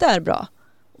inte är bra.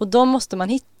 Och de måste man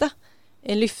hitta,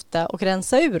 lyfta och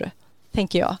rensa ur,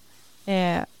 tänker jag.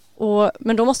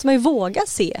 Men då måste man ju våga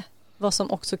se vad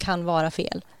som också kan vara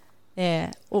fel.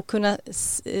 Och kunna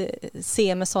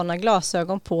se med sådana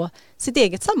glasögon på sitt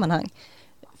eget sammanhang.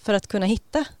 För att kunna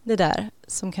hitta det där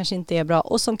som kanske inte är bra.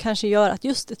 Och som kanske gör att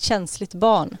just ett känsligt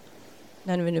barn,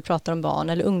 när vi nu pratar om barn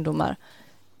eller ungdomar,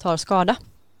 tar skada.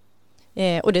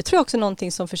 Och det tror jag också är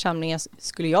någonting som församlingen,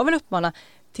 skulle jag vilja uppmana,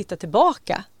 titta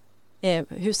tillbaka.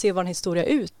 Hur ser vår historia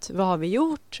ut? Vad har vi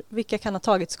gjort? Vilka kan ha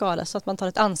tagit skada? Så att man tar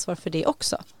ett ansvar för det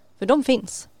också. För de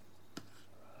finns.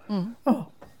 Ja,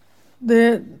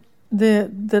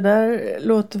 det där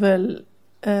låter väl,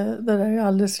 det där är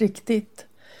alldeles riktigt.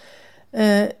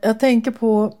 Jag tänker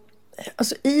på,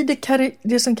 alltså i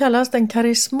det som kallas den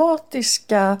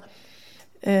karismatiska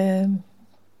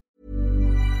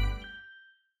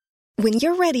When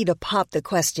you're ready to pop the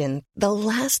question, the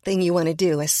last thing you want to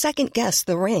do is second guess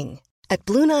the ring. At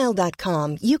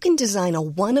BlueNile.com, you can design a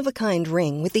one-of-a-kind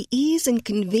ring with the ease and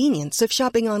convenience of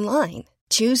shopping online.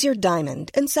 Choose your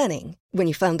diamond and setting. When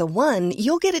you find the one,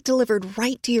 you'll get it delivered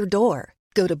right to your door.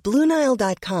 Go to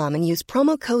BlueNile.com and use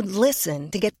promo code LISTEN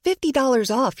to get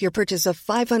 $50 off your purchase of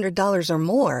 $500 or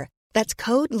more. That's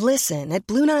code LISTEN at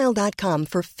BlueNile.com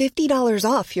for $50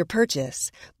 off your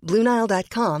purchase.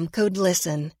 BlueNile.com, code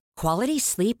LISTEN. Quality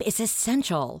sleep is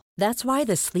essential. That's why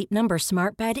the Sleep Number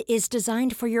Smart Bed is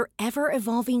designed for your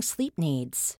ever-evolving sleep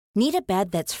needs. Need a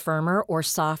bed that's firmer or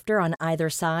softer on either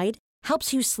side?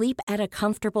 Helps you sleep at a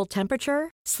comfortable temperature?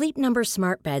 Sleep Number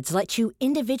Smart Beds let you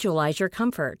individualize your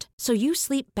comfort so you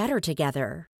sleep better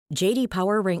together. JD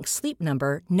Power ranks Sleep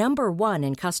Number number 1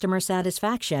 in customer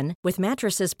satisfaction with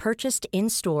mattresses purchased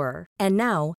in-store. And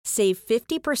now, save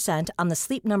 50% on the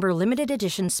Sleep Number Limited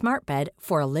Edition Smart Bed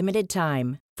for a limited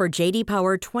time. For JD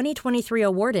Power 2023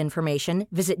 award information,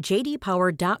 visit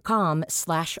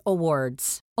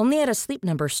jdpower.com/awards. Only at a Sleep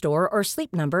Number store or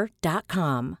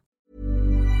sleepnumber.com.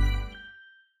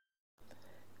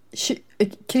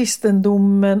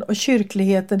 Kristendomen och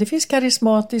kyrkligheten. Det finns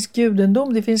karismatisk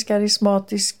judendom, det finns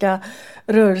karismatiska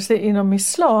rörelser inom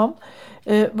islam.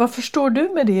 Vad förstår du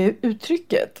med det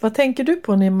uttrycket? Vad tänker du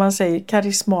på när man säger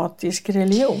karismatisk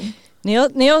religion?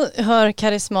 När jag hör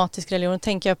karismatisk religion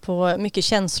tänker jag på mycket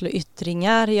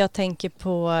känsloyttringar. Jag tänker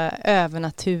på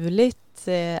övernaturligt,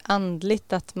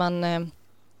 andligt, att man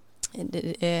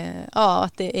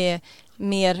att det är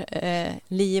mer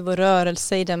liv och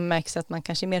rörelse i den märks att man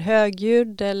kanske är mer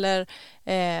högljudd eller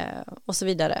och så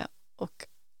vidare. Och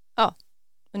ja,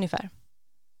 ungefär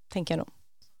tänker jag nog.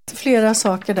 Flera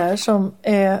saker där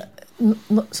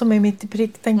som är mitt i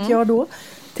prick, tänker jag då.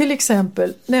 Till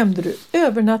exempel nämnde du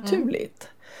övernaturligt.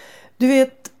 Du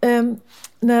vet,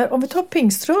 om vi tar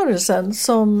pingströrelsen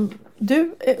som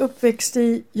du är uppväxt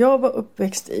i, jag var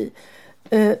uppväxt i,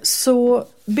 så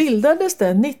bildades det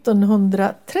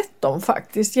 1913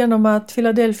 faktiskt genom att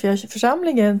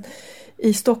Philadelphia-församlingen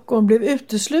i Stockholm blev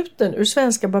utesluten ur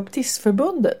Svenska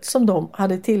baptistförbundet som de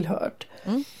hade tillhört.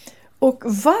 Och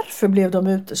varför blev de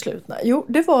uteslutna? Jo,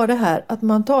 det var det här att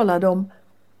man talade om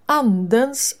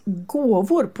andens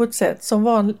gåvor på ett sätt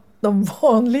som de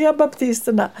vanliga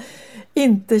baptisterna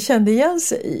inte kände igen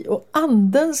sig i. Och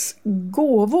andens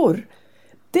gåvor,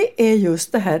 det är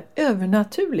just det här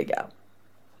övernaturliga.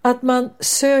 Att man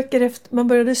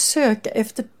började söka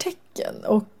efter tecken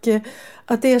och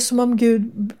att det är som om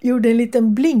Gud gjorde en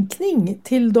liten blinkning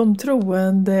till de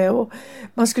troende och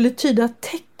man skulle tyda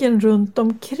tecken runt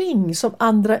omkring som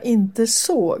andra inte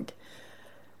såg.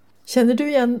 Känner du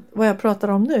igen vad jag pratar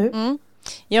om nu?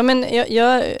 Ja, men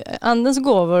andens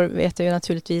gåvor vet jag ju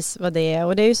naturligtvis vad det är,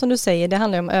 och det är ju som du säger, det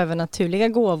handlar om övernaturliga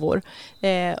gåvor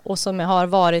och som har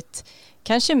varit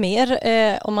kanske mer,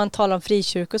 om man talar om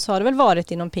frikyrkor så har det väl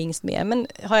varit inom pingst mer, men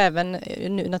har även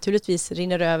nu naturligtvis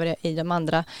rinner över i de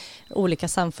andra olika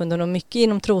samfunden och mycket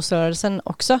inom trosrörelsen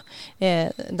också,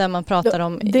 där man pratar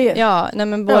om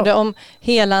både om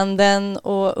helanden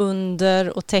och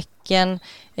under och tecken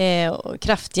och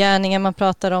kraftgärningar. Man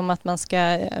pratar om att man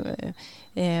ska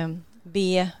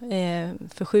be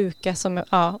för sjuka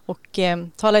och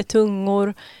tala i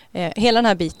tungor, hela den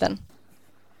här biten.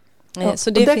 Så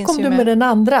det och där finns kom ju du med den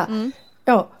andra.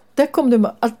 Ja, där kom du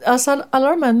med, alltså alla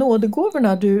de här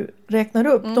nådegåvorna du räknar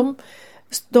upp,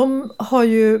 de har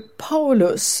ju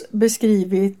Paulus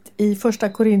beskrivit i första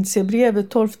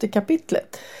Korintierbrevet 12:e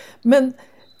kapitlet. Men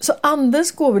så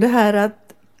andens gåvor, det här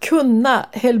att kunna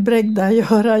helbrägda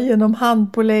göra genom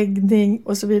handpåläggning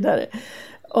och så vidare.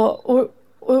 Och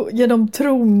genom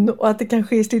tron, och att det kan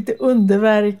ske lite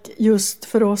underverk just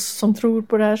för oss som tror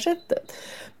på det här sättet.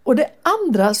 Och det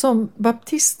andra som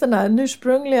baptisterna, den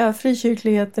ursprungliga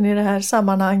frikyrkligheten i det här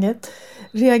sammanhanget,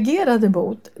 reagerade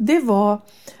mot, det var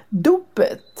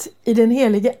dopet i den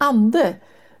helige ande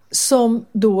som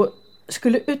då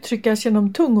skulle uttryckas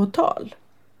genom tungotal.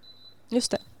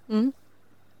 Just det.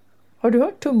 Har du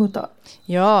hört tungotal?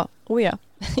 Ja, ja.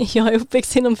 Jag är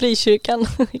uppväxt inom frikyrkan.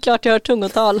 Klart jag har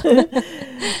tungotal.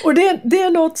 Och det är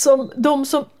något som de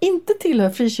som inte tillhör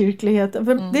frikyrkligheten,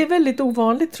 för det är väldigt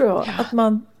ovanligt tror jag, att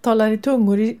man talar i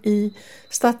tungor i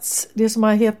det som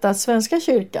har hetat Svenska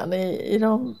kyrkan i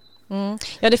de.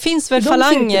 Ja, det finns väl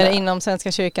falanger inom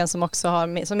Svenska kyrkan som också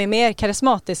som är mer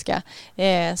karismatiska.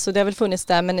 Så det har väl funnits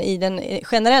där, men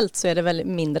generellt så är det väl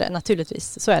mindre,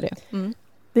 naturligtvis. Så är det.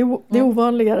 Det är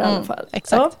ovanligare i alla fall.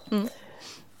 Exakt.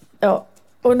 Ja.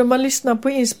 Och när man lyssnar på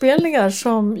inspelningar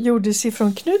som gjordes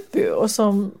ifrån Knutby och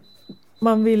som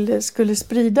man skulle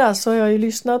sprida, så har jag ju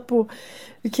lyssnat på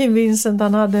Kim Vincent.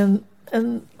 Han hade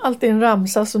alltid en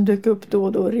ramsa som dök upp då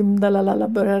och då, rimdalalala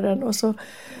börjar den och så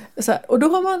här. Och då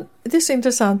har man, det är så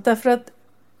intressant därför att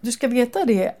du ska veta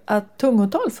det att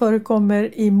tungotal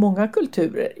förekommer i många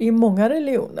kulturer, i många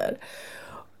religioner.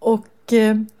 Och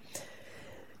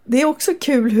det är också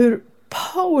kul hur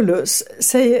Paulus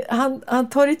säger, han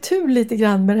tar itu lite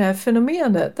grann med det här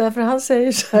fenomenet, därför han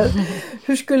säger så här,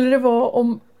 hur skulle det vara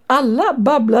om alla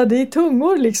babblade i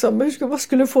tungor liksom? Vad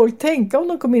skulle folk tänka om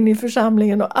de kom in i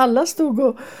församlingen och alla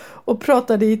stod och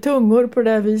pratade i tungor på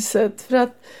det här viset? För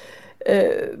att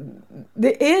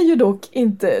det är ju dock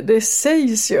inte, det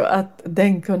sägs ju att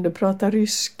den kunde prata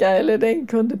ryska eller den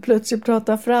kunde plötsligt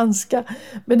prata franska,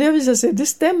 men det har visat sig, det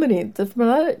stämmer inte, för man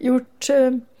har gjort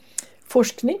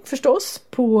forskning förstås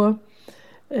på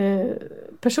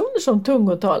personer som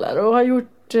tungotalare och har gjort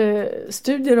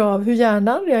studier av hur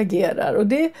hjärnan reagerar. Och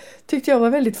det tyckte jag var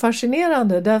väldigt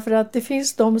fascinerande, därför att det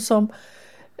finns de som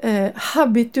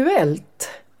habituellt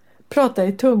pratar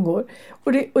i tungor.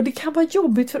 Och det kan vara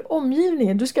jobbigt för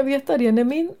omgivningen. Du ska veta det, när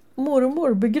min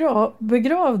mormor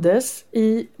begravdes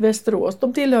i Västerås,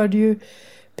 de tillhörde ju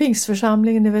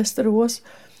Pingstförsamlingen i Västerås,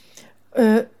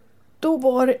 då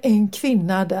var det en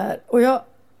kvinna där, och jag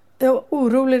var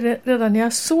orolig redan när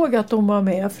jag såg att de var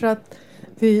med, för att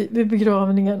vid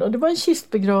begravningen, och det var en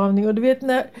kistbegravning, och du vet,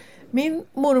 när min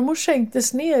mormor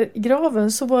sänktes ner i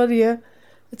graven så var det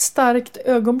ett starkt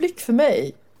ögonblick för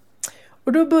mig.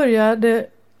 Och då började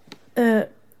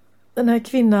den här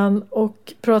kvinnan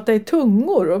och prata i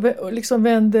tungor och liksom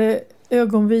vände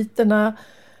ögonvitorna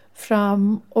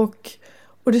fram, och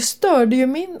det störde ju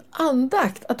min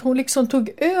andakt att hon liksom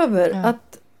tog över.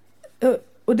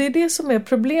 Och det är det som är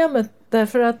problemet,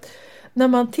 därför att när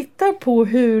man tittar på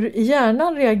hur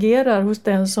hjärnan reagerar hos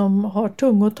den som har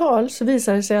tungotal, så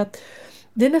visar det sig att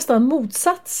det är nästan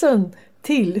motsatsen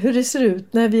till hur det ser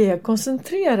ut när vi är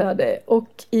koncentrerade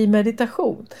och i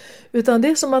meditation. Utan det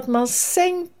är som att man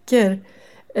sänker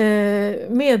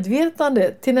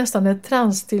medvetande till nästan ett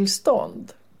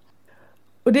transtillstånd.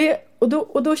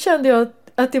 Och då kände jag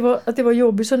att det var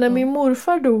jobbigt. Så när min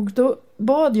morfar dog, då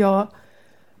bad jag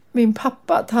min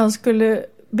pappa att han skulle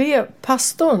be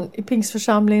pastorn i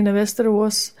Pingstförsamlingen i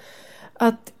Västerås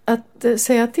att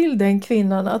säga till den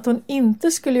kvinnan att hon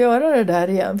inte skulle göra det där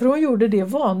igen. För hon gjorde det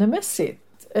vanemässigt.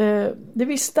 Det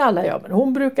visste alla, men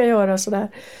hon brukar göra sådär.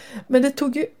 Men det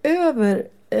tog ju över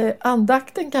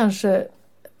andakten kanske,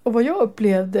 och vad jag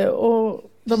upplevde, och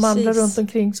de andra runt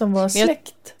omkring som var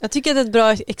släkt. Jag tycker att det är ett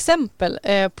bra exempel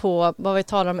på vad vi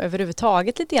talar om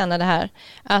överhuvudtaget lite grann det här.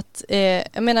 Att,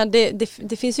 jag menar,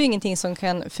 det finns ju ingenting som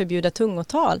kan förbjuda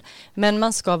tungotal, men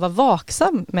man ska vara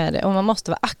vaksam med det och man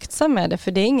måste vara aktsam med det,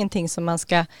 för det är ingenting som man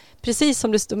ska, precis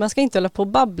som det står, man ska inte hålla på och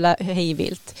babbla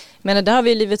hejvilt. Men där har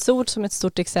vi Livets ord som ett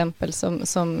stort exempel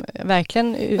som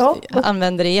verkligen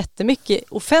använder det jättemycket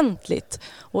offentligt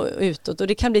och utåt, och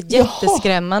det kan bli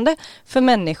jätteskrämmande för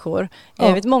människor.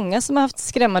 Jag vet många som har haft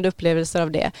skrämmande upplevelser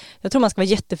av det. Jag tror man ska vara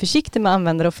jätteförsiktig med att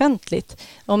använda det offentligt.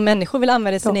 Om människor vill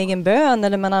använda sin egen bön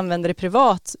eller man använder det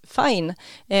privat, fine.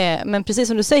 Men precis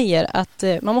som du säger, att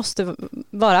man måste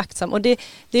vara aktsam. Och det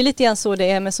är lite grann så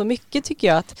det är med så mycket, tycker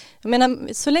jag. Jag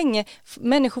menar, så länge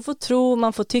människor får tro,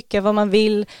 man får tycka vad man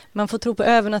vill, man får tro på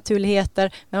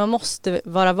övernaturligheter, men man måste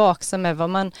vara vaksam med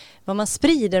vad man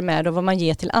sprider med och vad man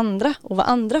ger till andra och vad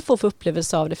andra får för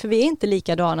upplevelse av det. För vi är inte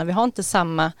likadana, vi har inte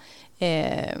samma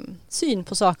syn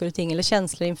på saker och ting eller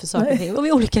känslor inför saker och ting. Och vi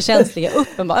är olika känsliga,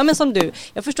 uppenbart. Ja, men som du,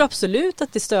 jag förstår absolut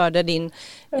att det störde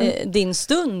din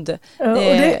stund.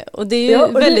 Och det är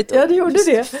ju väldigt det gjorde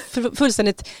det.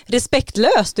 Fullständigt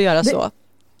respektlöst att göra så,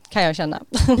 kan jag känna.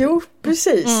 Jo,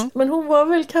 precis. Men hon var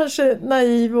väl kanske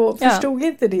naiv och förstod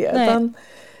inte det. Utan,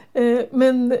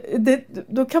 men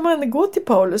då kan man gå till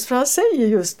Paulus, för han säger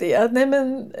just det. Att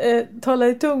tala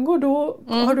i tungor, då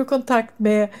har du kontakt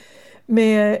med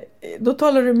då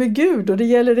talar du med Gud och det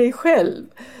gäller dig själv.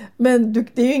 Men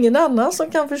det är ju ingen annan som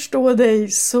kan förstå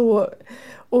dig så.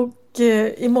 Och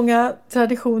i många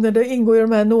traditioner där ingår ju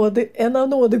de här en av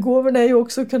nådegåvorna är ju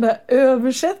också att kunna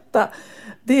översätta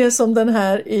det som den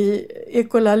här i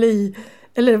ekolali,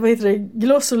 eller vad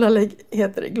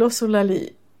heter det, glossolali,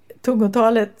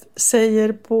 tungotalet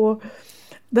säger på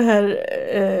de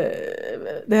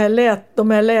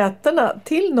här lätena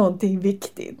till någonting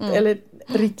viktigt eller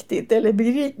riktigt eller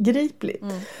begripligt.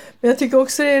 Men jag tycker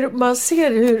också man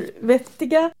ser hur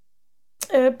vettiga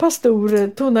pastorer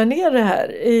tonar ner det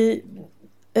här i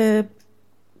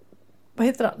vad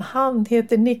heter han? Han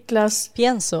heter Niklas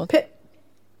Pienso.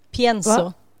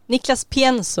 Niklas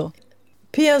Pienso.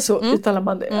 Pienso uttalar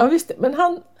man det. Ja visst, men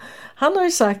han har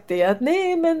ju sagt det att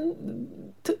nej, men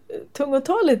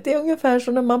tungotalet, det är ungefär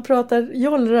som när man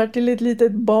jollrar till ett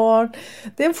litet barn.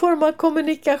 Det är en form av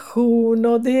kommunikation,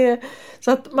 och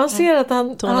så att man ser att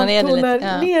han tonar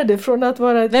ner det från att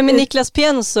vara Vem är Niklas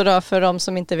Pienso då, för de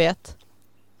som inte vet?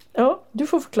 Ja, du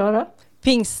får förklara.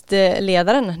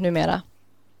 Pingstledaren numera.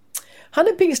 Han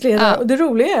är pingstledare, och det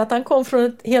roliga är att han kom från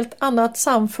ett helt annat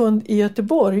samfund i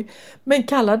Göteborg, men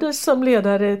kallades som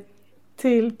ledare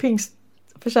till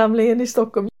Pingstförsamlingen i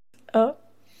Stockholm. Ja.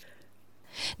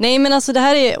 Nej, men alltså det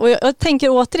här är, och jag tänker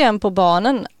återigen på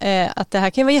barnen, att det här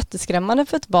kan vara jätteskrämmande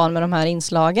för ett barn med de här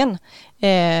inslagen,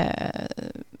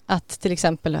 att till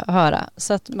exempel höra.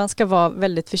 Så att man ska vara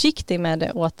väldigt försiktig med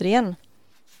det återigen.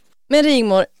 Men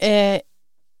Rigmor,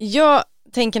 jag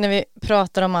tänker när vi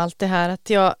pratar om allt det här att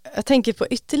jag tänker på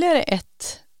ytterligare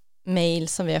ett mejl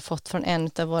som vi har fått från en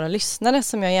av våra lyssnare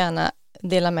som jag gärna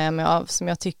delar med mig av, som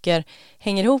jag tycker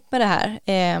hänger ihop med det här.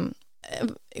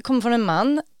 Det kommer från en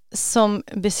man som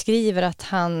beskriver att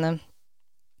han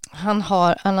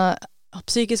har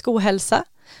psykisk ohälsa.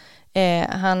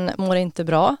 Han mår inte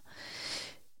bra.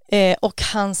 Och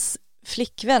hans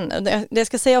flickvän, det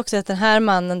ska säga också att den här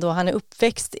mannen då, han är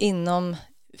uppväxt inom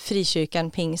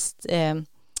frikyrkan pingst,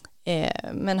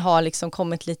 men har liksom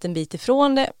kommit en liten bit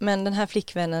ifrån det. Men den här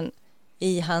flickvännen,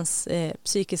 i hans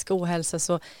psykiska ohälsa,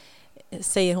 så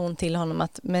säger hon till honom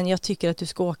att men jag tycker att du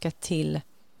ska åka till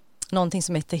någonting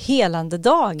som heter helande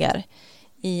dagar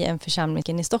i en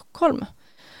församling i Stockholm.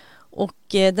 Och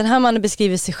den här mannen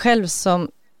beskriver sig själv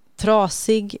som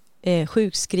trasig,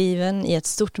 sjukskriven i ett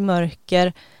stort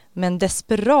mörker, men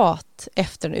desperat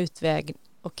efter en utväg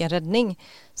och en räddning.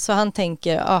 Så han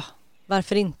tänker,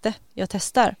 varför inte? Jag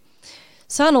testar.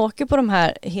 Så han åker på de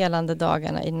här helande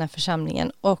dagarna i den här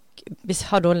församlingen och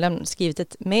har då skrivit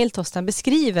ett mejl till oss. Han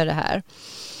beskriver det här.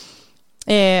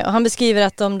 Och han beskriver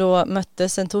att de då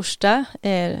möttes en torsdag.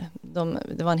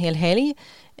 Det var en hel helg.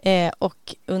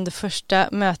 Och under första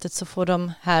mötet så får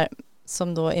de här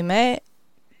som då är med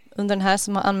under den här,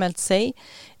 som har anmält sig,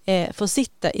 får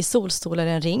sitta i solstolar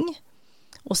i en ring.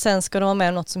 Och sen ska de vara med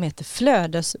om något som heter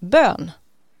flödesbön.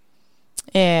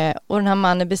 Och den här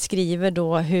mannen beskriver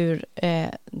då hur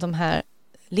de här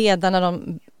ledarna,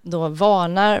 de då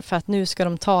varnar för att nu ska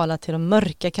de tala till de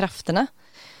mörka krafterna.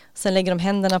 Sen lägger de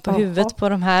händerna på huvudet på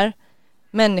de här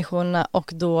människorna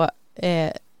och då,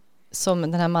 som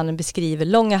den här mannen beskriver,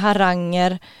 långa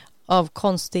haranger av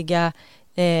konstiga,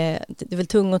 det är väl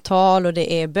tungotal och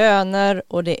det är böner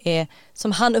och det är,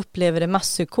 som han upplever det,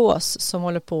 masspsykos som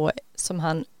håller på, som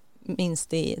han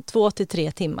minst i 2 till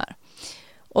 3 timmar.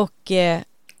 Och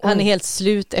han är helt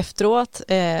slut efteråt,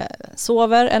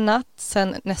 sover en natt,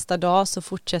 sen nästa dag så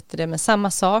fortsätter det med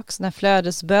samma sak, sån här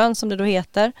flödesbön som det då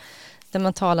heter, där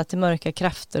man talar till mörka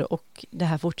krafter, och det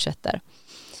här fortsätter.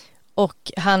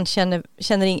 Och han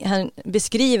han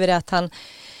beskriver det att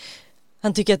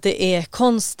han tycker att det är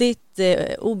konstigt,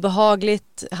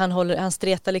 obehagligt, han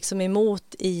stretar liksom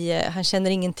emot han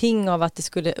känner ingenting av att det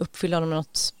skulle uppfylla honom med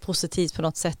något positivt på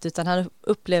något sätt, utan han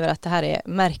upplever att det här är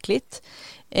märkligt.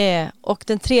 Och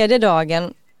den 3:e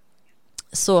dagen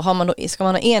så ska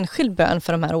man ha enskild bön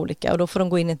för de här olika, och då får de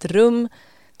gå in i ett rum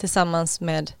tillsammans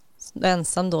med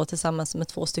tillsammans med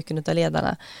 2 stycken av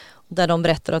ledarna, där de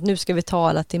berättar att nu ska vi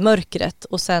tala till mörkret,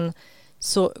 och sen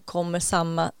så kommer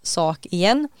samma sak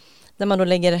igen, där man då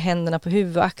lägger händerna på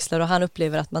huvud och axlar, och han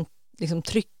upplever att man liksom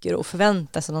trycker och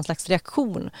förväntar sig någon slags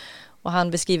reaktion. Och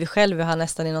han beskriver själv hur han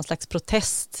nästan i någon slags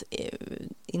protest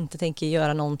inte tänker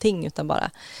göra någonting, utan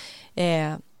bara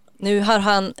nu har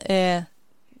han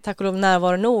tack och lov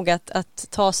närvaro nog att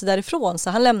ta sig därifrån, så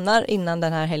han lämnar innan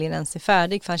den här helgen ens är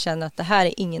färdig, för han känner att det här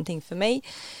är ingenting för mig.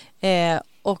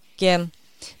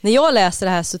 När jag läser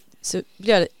det här så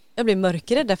blir jag blir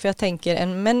mörkrädd, därför jag tänker,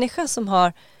 en människa som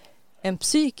har en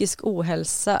psykisk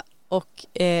ohälsa och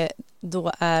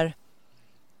då är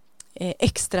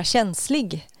extra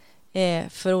känslig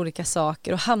för olika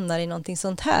saker och hamnar i någonting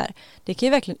sånt här, det kan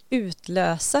ju verkligen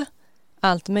utlösa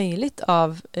allt möjligt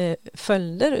av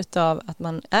följder utav att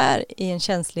man är i en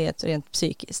känslighet rent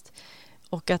psykiskt.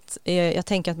 Och att jag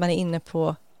tänker att man är inne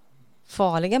på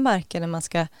farliga marker när man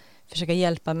ska försöka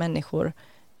hjälpa människor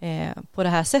på det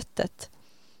här sättet.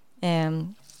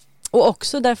 Och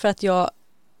också därför att jag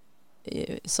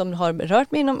som har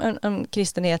rört mig inom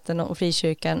kristenheten och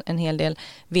frikyrkan en hel del,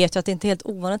 vet jag att det inte är helt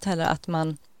ovanligt heller att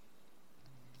man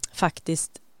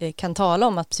faktiskt kan tala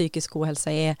om att psykisk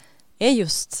ohälsa är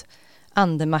just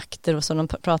andemakter, och som de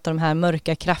pratar om här,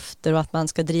 mörka krafter, och att man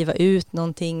ska driva ut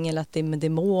någonting, eller att det är med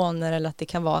demoner, eller att det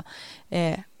kan vara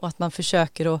och att man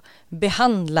försöker att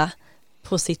behandla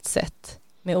på sitt sätt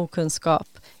med okunskap,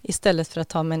 istället för att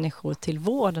ta människor till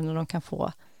vården när de kan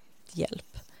få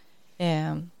hjälp.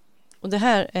 Och det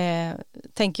här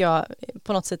tänker jag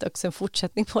på något sätt också en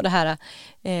fortsättning på det här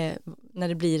när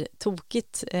det blir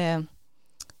tokigt.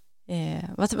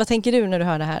 Vad tänker du när du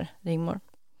hör det här, Rigmor?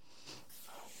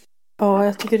 Ja,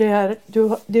 jag tycker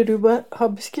det du har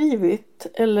beskrivit,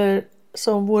 eller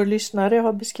som vår lyssnare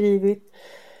har beskrivit,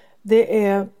 det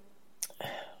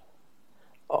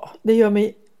gör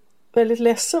mig väldigt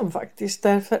ledsen faktiskt,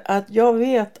 därför att jag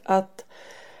vet att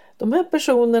de här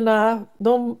personerna,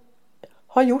 de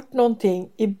har gjort någonting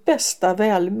i bästa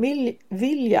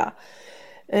välvilja,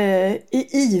 i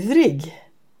ivrig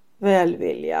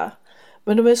välvilja,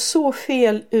 men de är så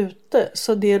fel ute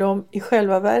så det de i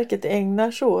själva verket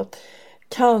ägnar sig åt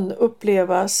kan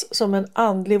upplevas som en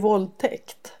andlig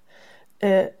våldtäkt.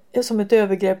 som ett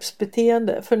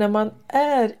övergreppsbeteende. För när man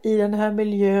är i den här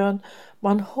miljön,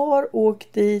 man har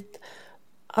åkt dit,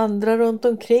 andra runt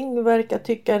omkring verkar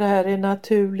tycka det här är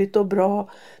naturligt och bra.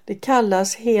 Det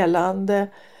kallas helande.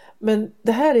 Men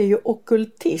det här är ju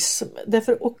ockultism.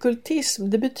 Därför ockultism,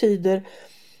 det betyder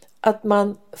att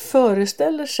man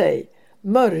föreställer sig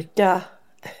mörka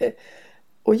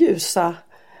och ljusa,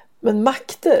 men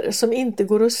makter som inte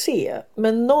går att se.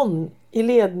 Men någon i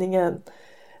ledningen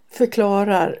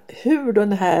förklarar hur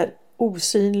den här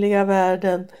osynliga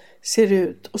världen ser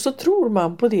ut. Och så tror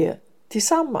man på det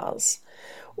tillsammans.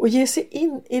 Och ge sig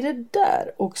in i det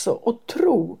där också och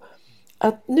tro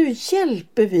att nu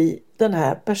hjälper vi den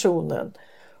här personen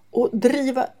och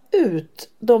driva ut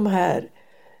de här.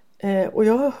 Och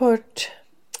jag har hört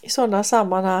i sådana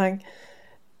sammanhang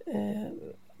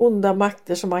onda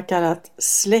makter som man kallat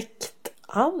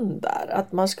släktandar.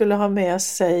 Att man skulle ha med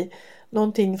sig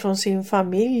någonting från sin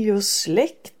familj och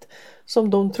släkt som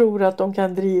de tror att de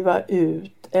kan driva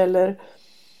ut. Eller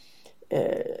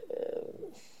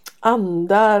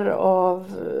andar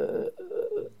av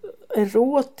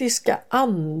erotiska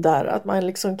andar. Att man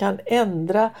liksom kan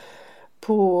ändra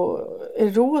på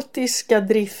erotiska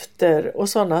drifter och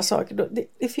sådana saker.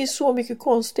 Det finns så mycket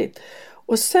konstigt.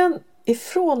 Och sen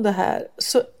ifrån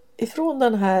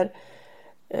den här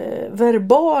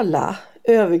verbala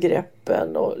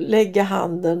övergreppen och lägga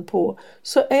handen på,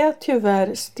 så är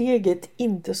tyvärr steget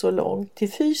inte så långt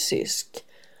till fysisk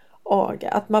aga.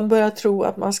 Att man börjar tro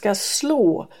att man ska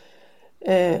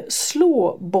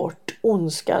slå bort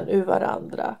ondskan ur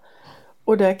varandra.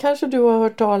 Och där kanske du har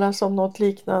hört talas om något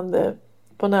liknande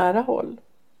på nära håll.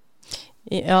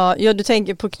 Ja, du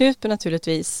tänker på Knutby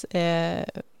naturligtvis.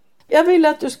 Jag vill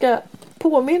att du ska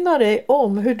påminna dig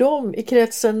om hur de i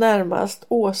kretsen närmast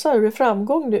Åsa, hur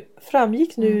det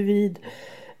framgick nu vid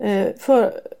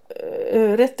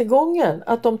rättegången,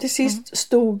 att de till sist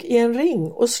stod i en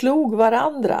ring och slog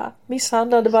varandra,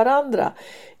 misshandlade varandra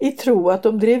i tro att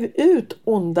de drev ut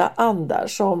onda andar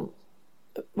som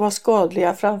var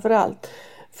skadliga framförallt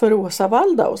för Åsa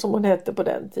Waldau, som hon hette på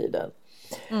den tiden.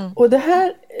 Och det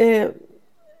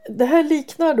här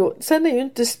liknar då, sen är ju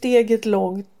inte steget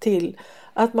långt till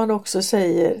att man också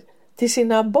säger till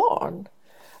sina barn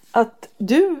att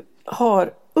du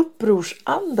har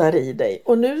upprorsandar i dig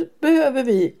och nu behöver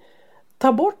vi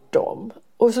ta bort dem.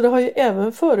 Och så det har ju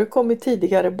även förekommit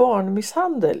tidigare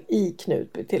barnmisshandel i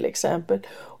Knutby till exempel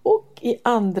och i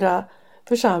andra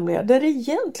församlingar där det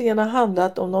egentligen har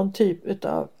handlat om någon typ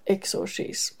av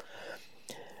exorcism.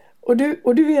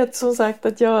 Och du vet som sagt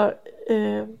att jag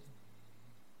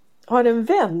har en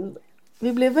vän,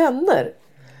 vi blev vänner.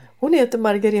 Hon heter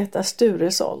Margareta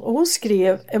Sturesson och hon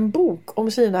skrev en bok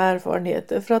om sina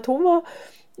erfarenheter för att hon var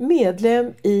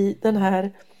medlem i den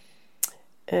här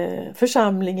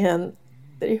församlingen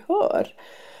där i Hör.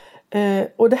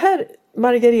 Och det här,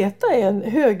 Margareta är en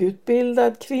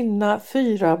högutbildad kvinna,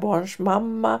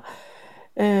 4-barnsmamma,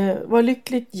 var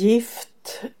lyckligt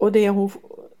gift och det är hon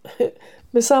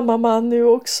med samma man nu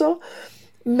också.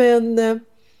 Men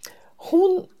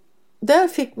där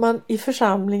fick man i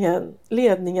församlingen,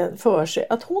 ledningen för sig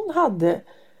att hon hade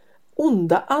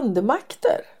onda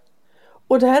andemakter.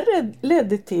 Och det här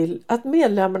ledde till att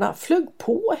medlemmarna flög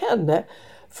på henne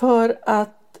för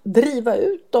att driva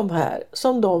ut de här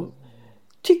som de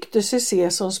tyckte sig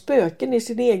se som spöken i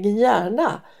sin egen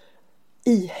hjärna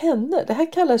i henne. Det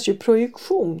här kallas ju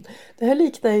projektion. Det här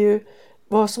liknar ju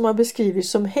vad som har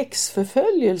beskrivits som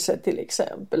häxförföljelse till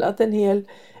exempel. Att en hel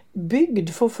bygd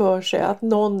får för sig att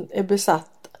någon är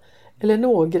besatt eller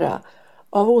några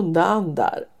av onda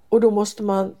andar. Och då måste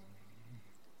man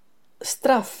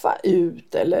straffa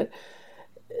ut eller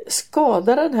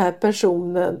skada den här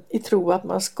personen i tro att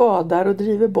man skadar och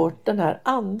driver bort den här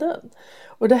anden.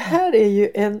 Och det här är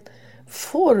ju en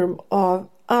form av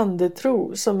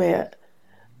andetro som är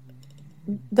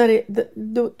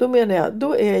då menar jag,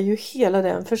 då är ju hela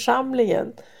den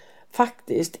församlingen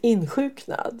faktiskt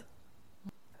insjuknad.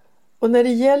 Och när det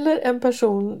gäller en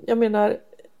person, jag menar,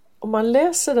 om man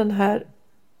läser den här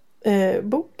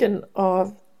boken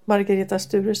av Margareta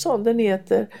Sturesson, den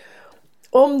heter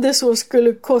Om det så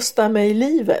skulle kosta mig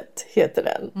livet, heter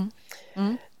den.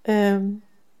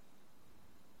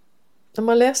 När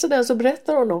man läser den så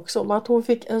berättar hon också om att hon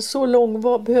fick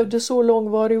behövde så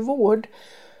långvarig vård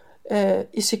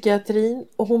i psykiatrin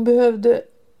och hon behövde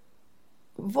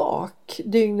vak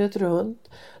dygnet runt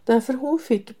därför hon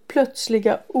fick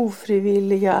plötsliga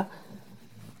ofrivilliga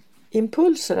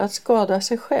impulser att skada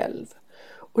sig själv.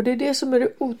 Och det är det som är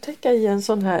det otäcka i en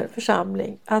sån här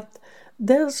församling, att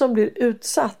den som blir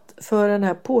utsatt för det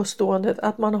här påståendet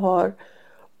att man har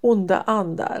onda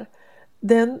andar,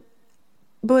 den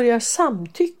börjar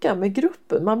samtycka med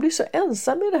gruppen. Man blir så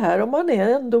ensam i det här och man är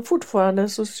ändå fortfarande en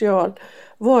social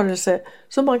varelse.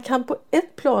 Så man kan på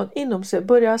ett plan inom sig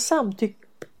börja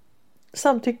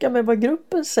samtycka med vad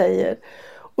gruppen säger.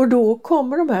 Och då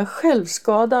kommer de här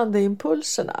självskadande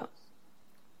impulserna.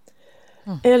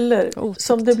 Eller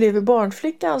som det blev i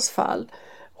barnflickans fall.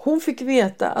 Hon fick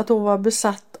veta att hon var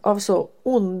besatt av så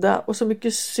onda och så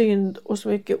mycket synd och så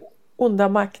mycket onda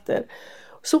makter.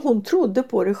 Så hon trodde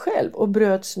på det själv och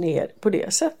bröts ner på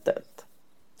det sättet.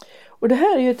 Och det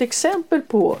här är ju ett exempel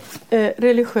på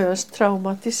religiös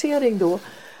traumatisering då.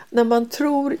 När man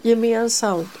tror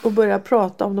gemensamt och börjar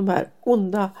prata om de här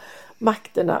onda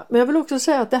makterna. Men jag vill också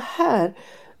säga att det här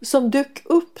som dök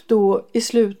upp då i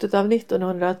slutet av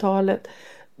 1900-talet.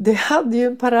 Det hade ju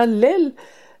en parallell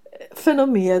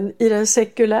fenomen i den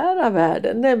sekulära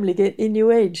världen. Nämligen i New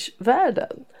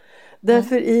Age-världen.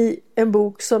 Därför i en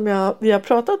bok som vi har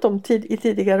pratat om i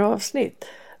tidigare avsnitt.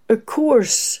 A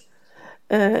Course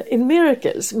in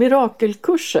Miracles.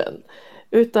 Mirakelkursen.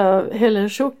 Utav Helen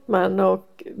Schuckman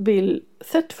och Bill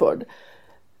Thetford.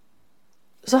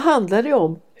 Så handlar det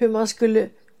om hur man skulle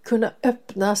kunna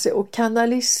öppna sig och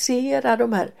kanalisera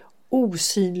de här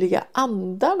osynliga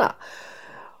andarna.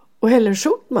 Och Helen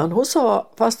Schuckman, hon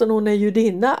sa, fastän hon är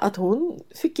judinna, att hon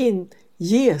fick in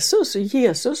Jesus. Och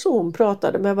Jesus och hon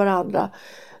pratade med varandra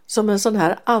som en sån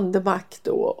här andemakt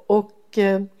då. Och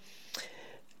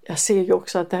jag ser ju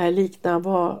också att det här liknar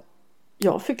vad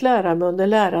jag fick lära mig under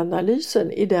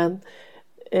läranalysen i den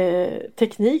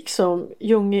teknik som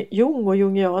Jung och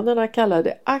jungianerna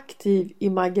kallade aktiv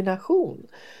imagination.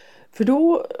 För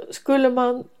då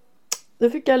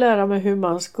fick jag lära mig hur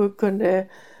man kunde,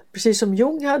 precis som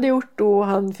Jung hade gjort då,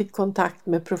 han fick kontakt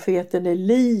med profeten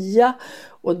Elia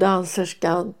och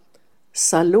danserskan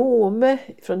Salome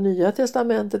från Nya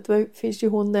testamentet, finns ju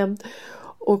hon nämnd,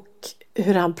 och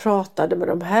hur han pratade med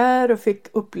de här och fick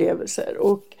upplevelser.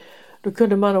 Och då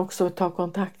kunde man också ta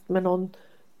kontakt med någon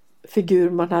figur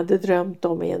man hade drömt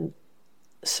om i en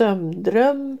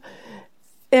sömndröm.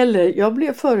 Eller jag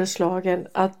blev föreslagen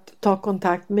att ta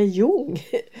kontakt med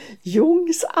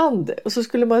Jungs ande. Och så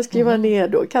skulle man skriva ner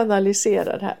då,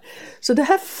 kanalisera det här. Så det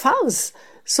här fanns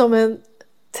som en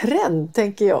trend,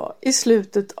 tänker jag, i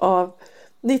slutet av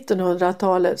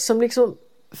 1900-talet som liksom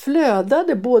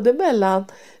flödade både mellan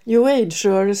New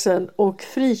Age-rörelsen och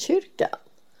frikyrkan.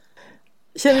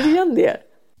 Känner du igen det?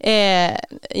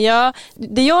 Ja,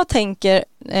 det jag tänker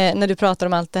när du pratar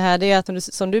om allt det här, det är att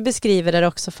som du beskriver det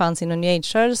också fanns inom New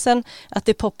Age-rörelsen, att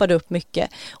det poppade upp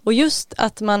mycket. Och just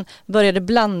att man började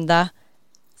blanda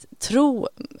tro,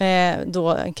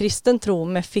 då kristen tro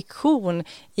med fiktion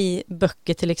i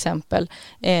böcker till exempel,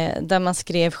 där man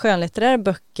skrev skönlitterära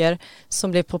böcker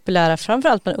som blev populära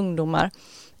framförallt bland ungdomar.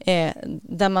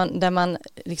 Där man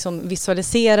liksom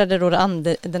visualiserade då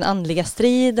den andliga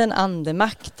striden,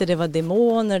 andemakter, det var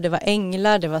demoner, det var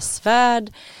änglar, det var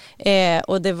svärd,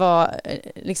 och det var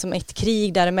liksom ett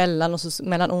krig däremellan och så,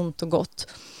 mellan ont och gott.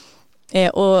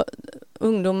 Och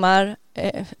ungdomar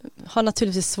har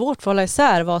naturligtvis svårt för att hålla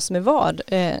isär vad som är vad,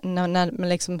 när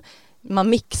man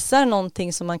mixar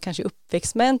någonting som man kanske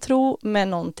uppväxt med en tro med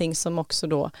någonting som också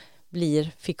då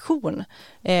blir fiktion.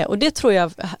 Och det tror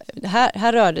jag,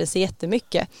 här rörde det sig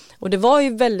jättemycket. Och det var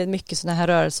ju väldigt mycket sådana här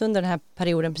rörelser under den här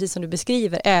perioden, precis som du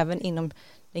beskriver, även inom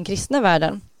den kristna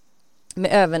världen.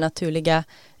 Med övernaturliga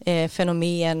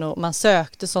fenomen, och man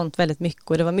sökte sånt väldigt mycket,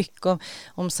 och det var mycket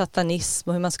om satanism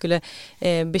och hur man skulle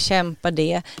bekämpa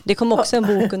det. Det kom också en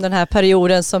bok under den här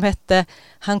perioden som hette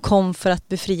Han kom för att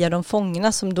befria de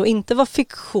fångna, som då inte var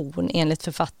fiktion enligt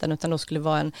författaren, utan då skulle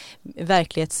vara en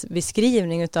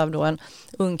verklighetsbeskrivning utav då en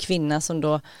ung kvinna som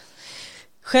då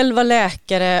själv var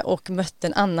läkare och mötte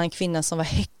en annan kvinna som var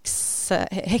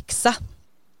häxa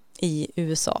i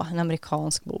USA, en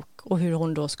amerikansk bok, och hur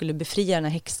hon då skulle befria den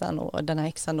här häxan, och den här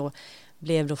häxan då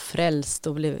blev då frälst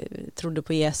och trodde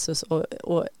på Jesus,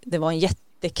 och det var en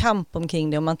jättekamp omkring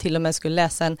det, och man till och med skulle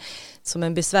läsa som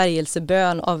en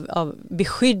besvärjelsebön av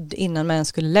beskydd innan man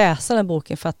skulle läsa den här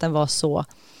boken, för att den var så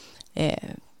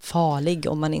farlig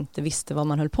om man inte visste vad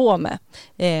man höll på med,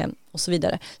 och så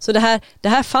vidare. Så det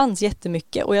här fanns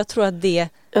jättemycket, och jag tror att det...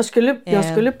 Jag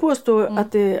skulle påstå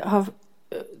att det har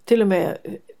till och med...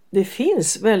 Det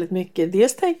finns väldigt mycket.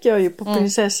 Dels tänker jag ju på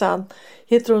prinsessan,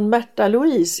 heter hon Märta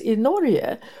Louise i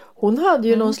Norge. Hon hade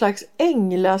ju någon slags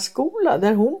änglaskola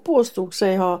där hon påstod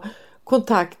sig ha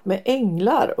kontakt med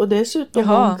änglar. Och dessutom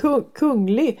hon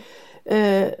kunglig.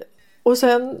 Och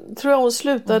sen tror jag hon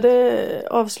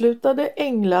avslutade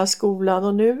änglaskolan.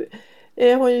 Och nu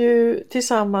är hon ju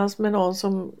tillsammans med någon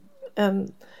som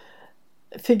en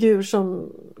figur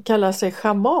som kallar sig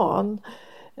schaman.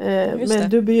 med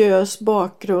dubiös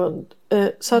bakgrund.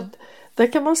 Så att där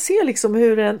kan man se liksom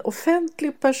hur en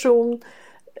offentlig person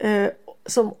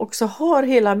som också har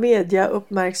hela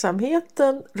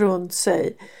mediauppmärksamheten runt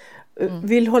sig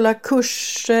vill hålla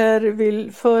kurser,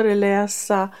 vill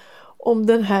föreläsa om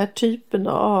den här typen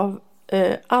av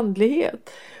andlighet.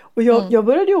 Och jag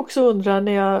började också undra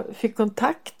när jag fick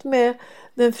kontakt med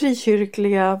den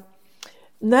frikyrkliga,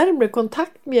 närmare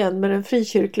kontakt igen med den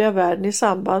frikyrkliga världen i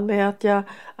samband med att jag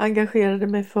engagerade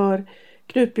mig för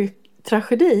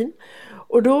Knutby-tragedin.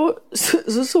 Och då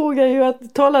så såg jag ju att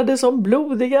det talades om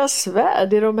blodiga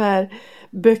svärd i de här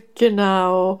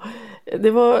böckerna och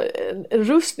det var en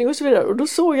rustning och så vidare. Och då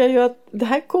såg jag ju att det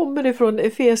här kommer ifrån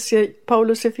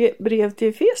Paulus brev till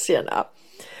Efesierna.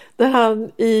 Där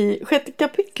han i 6:e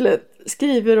kapitlet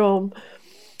skriver om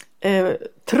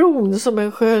tron som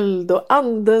en sköld och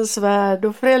andens svärd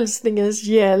och frälsningens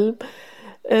hjälm.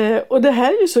 Och det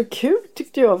här är ju så kul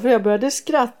tyckte jag, för jag började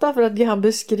skratta för att det han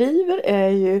beskriver är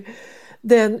ju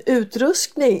den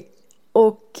utrustning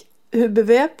och hur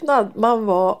beväpnad man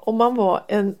var om man var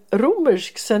en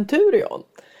romersk centurion.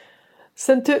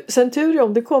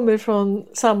 Centurion, det kommer från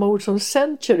samma ord som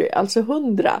century, alltså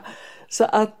 100. Så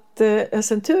att en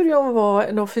centurion var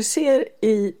en officer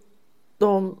i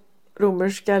de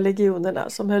romerska legionerna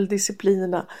som höll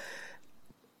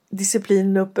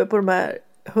disciplinen uppe på de här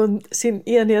sin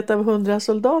enhet av 100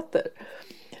 soldater.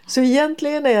 Så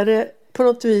egentligen är det på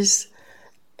något vis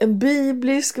en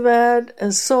biblisk värld,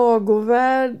 en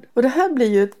sagovärld. Och det här blir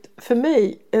ju för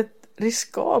mig ett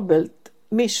riskabelt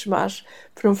mischmasch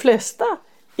för de flesta,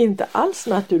 inte alls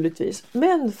naturligtvis,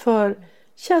 men för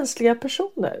känsliga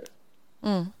personer.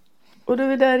 Och då är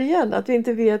vi där igen, att vi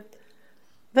inte vet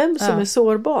vem som är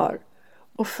sårbar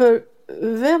och för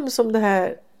vem som det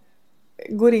här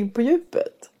går in på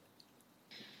djupet.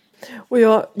 Och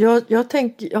jag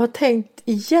har tänkt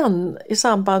igen i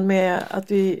samband med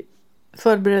att vi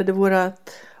förberedde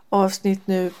vårat avsnitt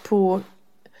nu på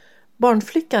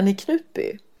barnflickan i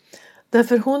Knutby.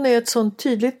 Därför hon är ett sånt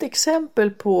tydligt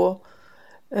exempel på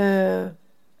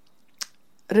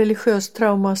religiöst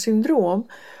traumasyndrom.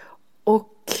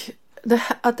 Och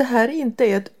att det här inte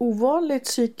är ett ovanligt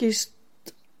psykiskt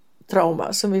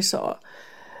trauma som vi sa.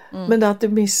 Men att det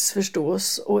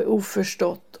missförstås och är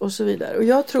oförstått och så vidare. Och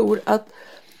jag tror att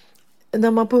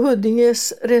när man på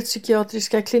Huddinges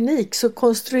rättspsykiatriska klinik så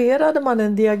konstruerade man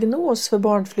en diagnos för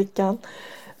barnflickan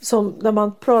som när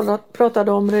man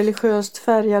pratade om religiöst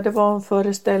färgade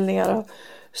vanföreställningar av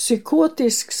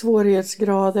psykotisk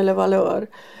svårighetsgrad eller valör,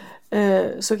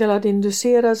 så kallad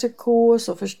inducerad psykos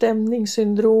och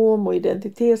förstämningssyndrom och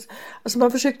identitets. Alltså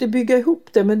man försökte bygga ihop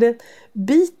det, men den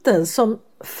biten som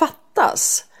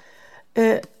fattas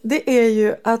det är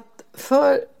ju att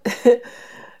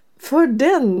för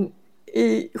den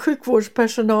i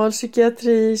sjukvårdspersonal,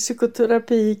 psykiatri,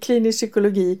 psykoterapi, klinisk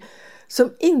psykologi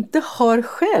som inte har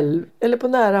själv eller på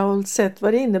nära håll sett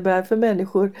vad det innebär för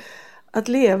människor att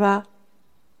leva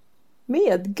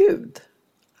med Gud,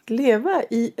 att leva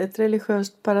i ett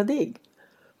religiöst paradigm.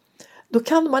 Då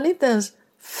kan man inte ens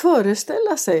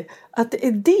föreställa sig att det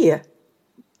är det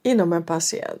inom en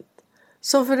patient.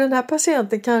 Så för den här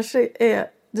patienten kanske är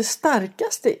det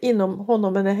starkaste inom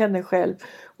honom eller henne själv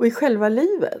och i själva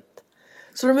livet.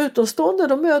 Så de utomstående,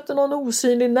 de möter någon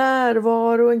osynlig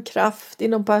närvaro och en kraft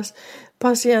inom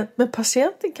patient. Men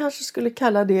patienten kanske skulle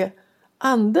kalla det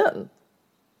anden.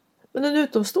 Men den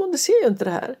utomstående ser ju inte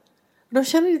det här. De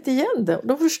känner inte igen det.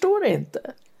 De förstår det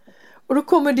inte. Och då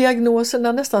kommer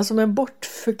diagnoserna nästan som en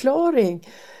bortförklaring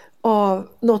av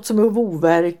något som är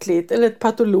overkligt eller ett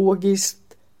patologiskt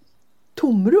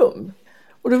tomrum.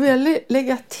 Och då vill jag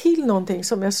lägga till någonting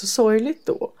som är så sorgligt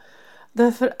då.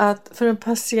 Därför att för en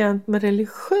patient med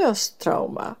religiöst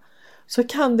trauma så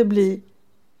kan det bli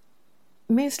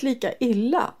minst lika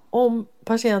illa om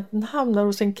patienten hamnar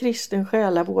hos en kristen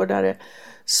själavårdare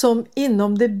som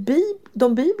inom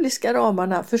de bibliska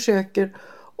ramarna försöker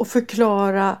att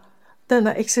förklara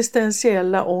denna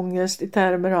existentiella ångest i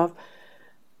termer av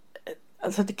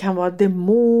alltså att det kan vara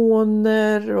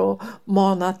demoner och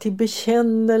mana till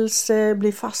bekännelse,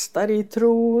 bli fastare i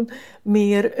tron,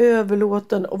 mer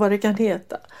överlåten och vad det kan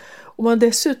heta. Och man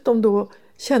dessutom då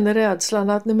känner rädslan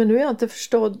att nej, men nu är jag inte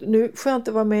förstådd, nu får jag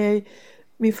inte vara med i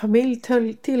min familj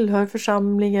tillhör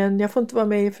församlingen, jag får inte vara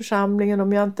med i församlingen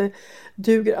om jag inte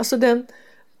duger. Alltså den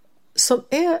som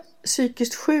är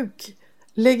psykiskt sjuk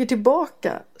lägger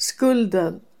tillbaka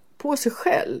skulden på sig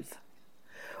själv.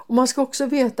 Och man ska också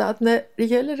veta att när det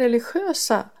gäller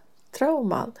religiösa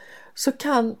trauman så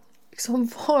kan liksom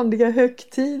vanliga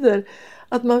högtider,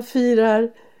 att man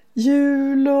firar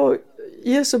jul och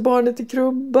Jesu barnet i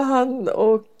krubban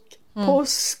och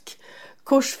påsk,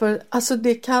 korsförande. Alltså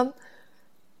det kan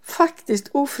faktiskt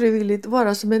ofrivilligt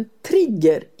vara som en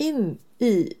trigger in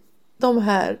i de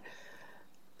här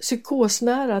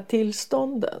psykosnära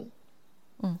tillstånden.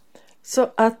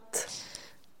 Så att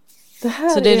det här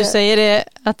Så det du säger är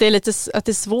att det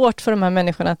är svårt för de här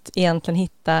människorna att egentligen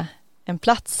hitta en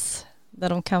plats där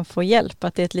de kan få hjälp,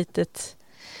 att det är ett litet...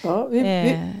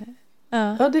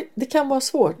 det kan vara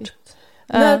svårt.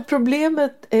 När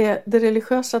problemet är det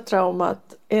religiösa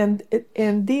traumat,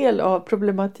 en del av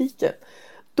problematiken,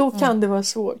 då kan det vara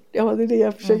svårt. Ja, det är det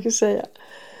jag försöker säga.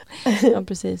 Ja,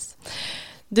 precis.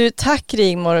 Du, tack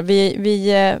Rigmor.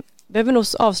 Vi behöver nog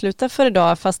avsluta för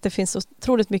idag, fast det finns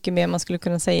otroligt mycket mer man skulle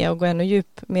kunna säga och gå ännu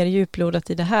mer djuplodat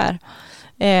i det här.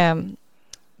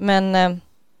 Men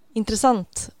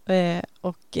intressant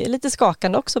och lite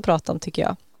skakande också att prata om, tycker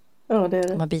jag. Ja, det är det.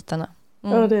 De här bitarna.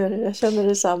 Ja, det är det. Jag känner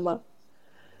detsamma.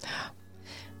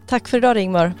 Tack för idag,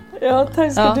 Rigmor. Ja,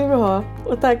 tack ska du ha.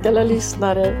 Och tack alla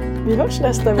lyssnare. Vi hörs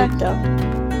nästa vecka.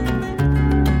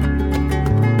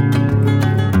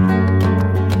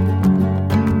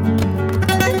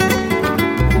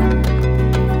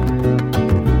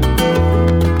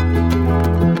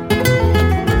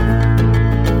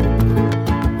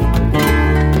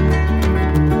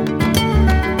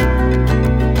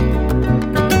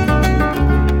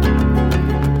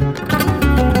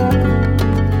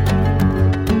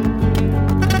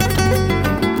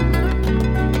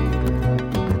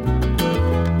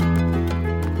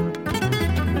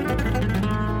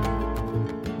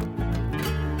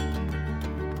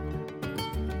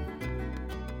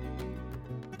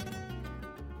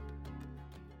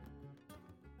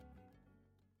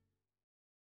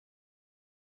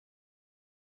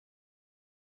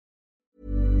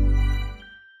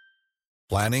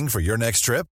 Planning for your next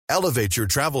trip? Elevate your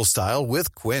travel style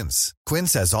with Quince.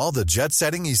 Quince has all the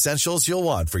jet-setting essentials you'll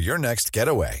want for your next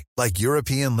getaway, like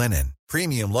European linen,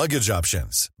 premium luggage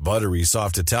options, buttery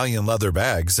soft Italian leather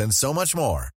bags, and so much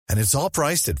more. And it's all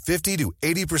priced at 50 to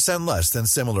 80% less than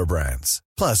similar brands.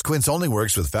 Plus, Quince only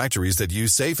works with factories that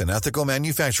use safe and ethical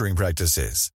manufacturing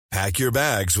practices. Pack your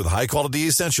bags with high-quality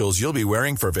essentials you'll be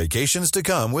wearing for vacations to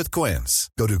come with Quince.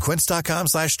 Go to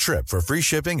quince.com/trip for free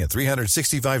shipping and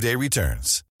 365-day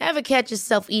returns. Ever catch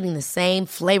yourself eating the same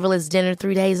flavorless dinner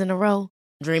 3 days in a row?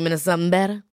 Dreaming of something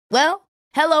better? Well,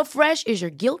 HelloFresh is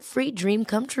your guilt-free dream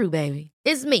come true, baby.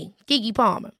 It's me, Keke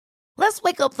Palmer. Let's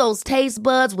wake up those taste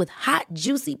buds with hot,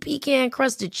 juicy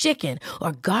pecan-crusted chicken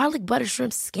or garlic butter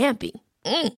shrimp scampi.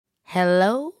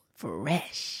 Hello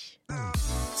Fresh.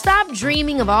 Stop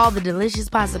dreaming of all the delicious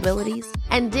possibilities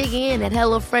and dig in at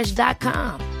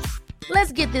HelloFresh.com.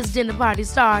 Let's get this dinner party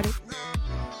started.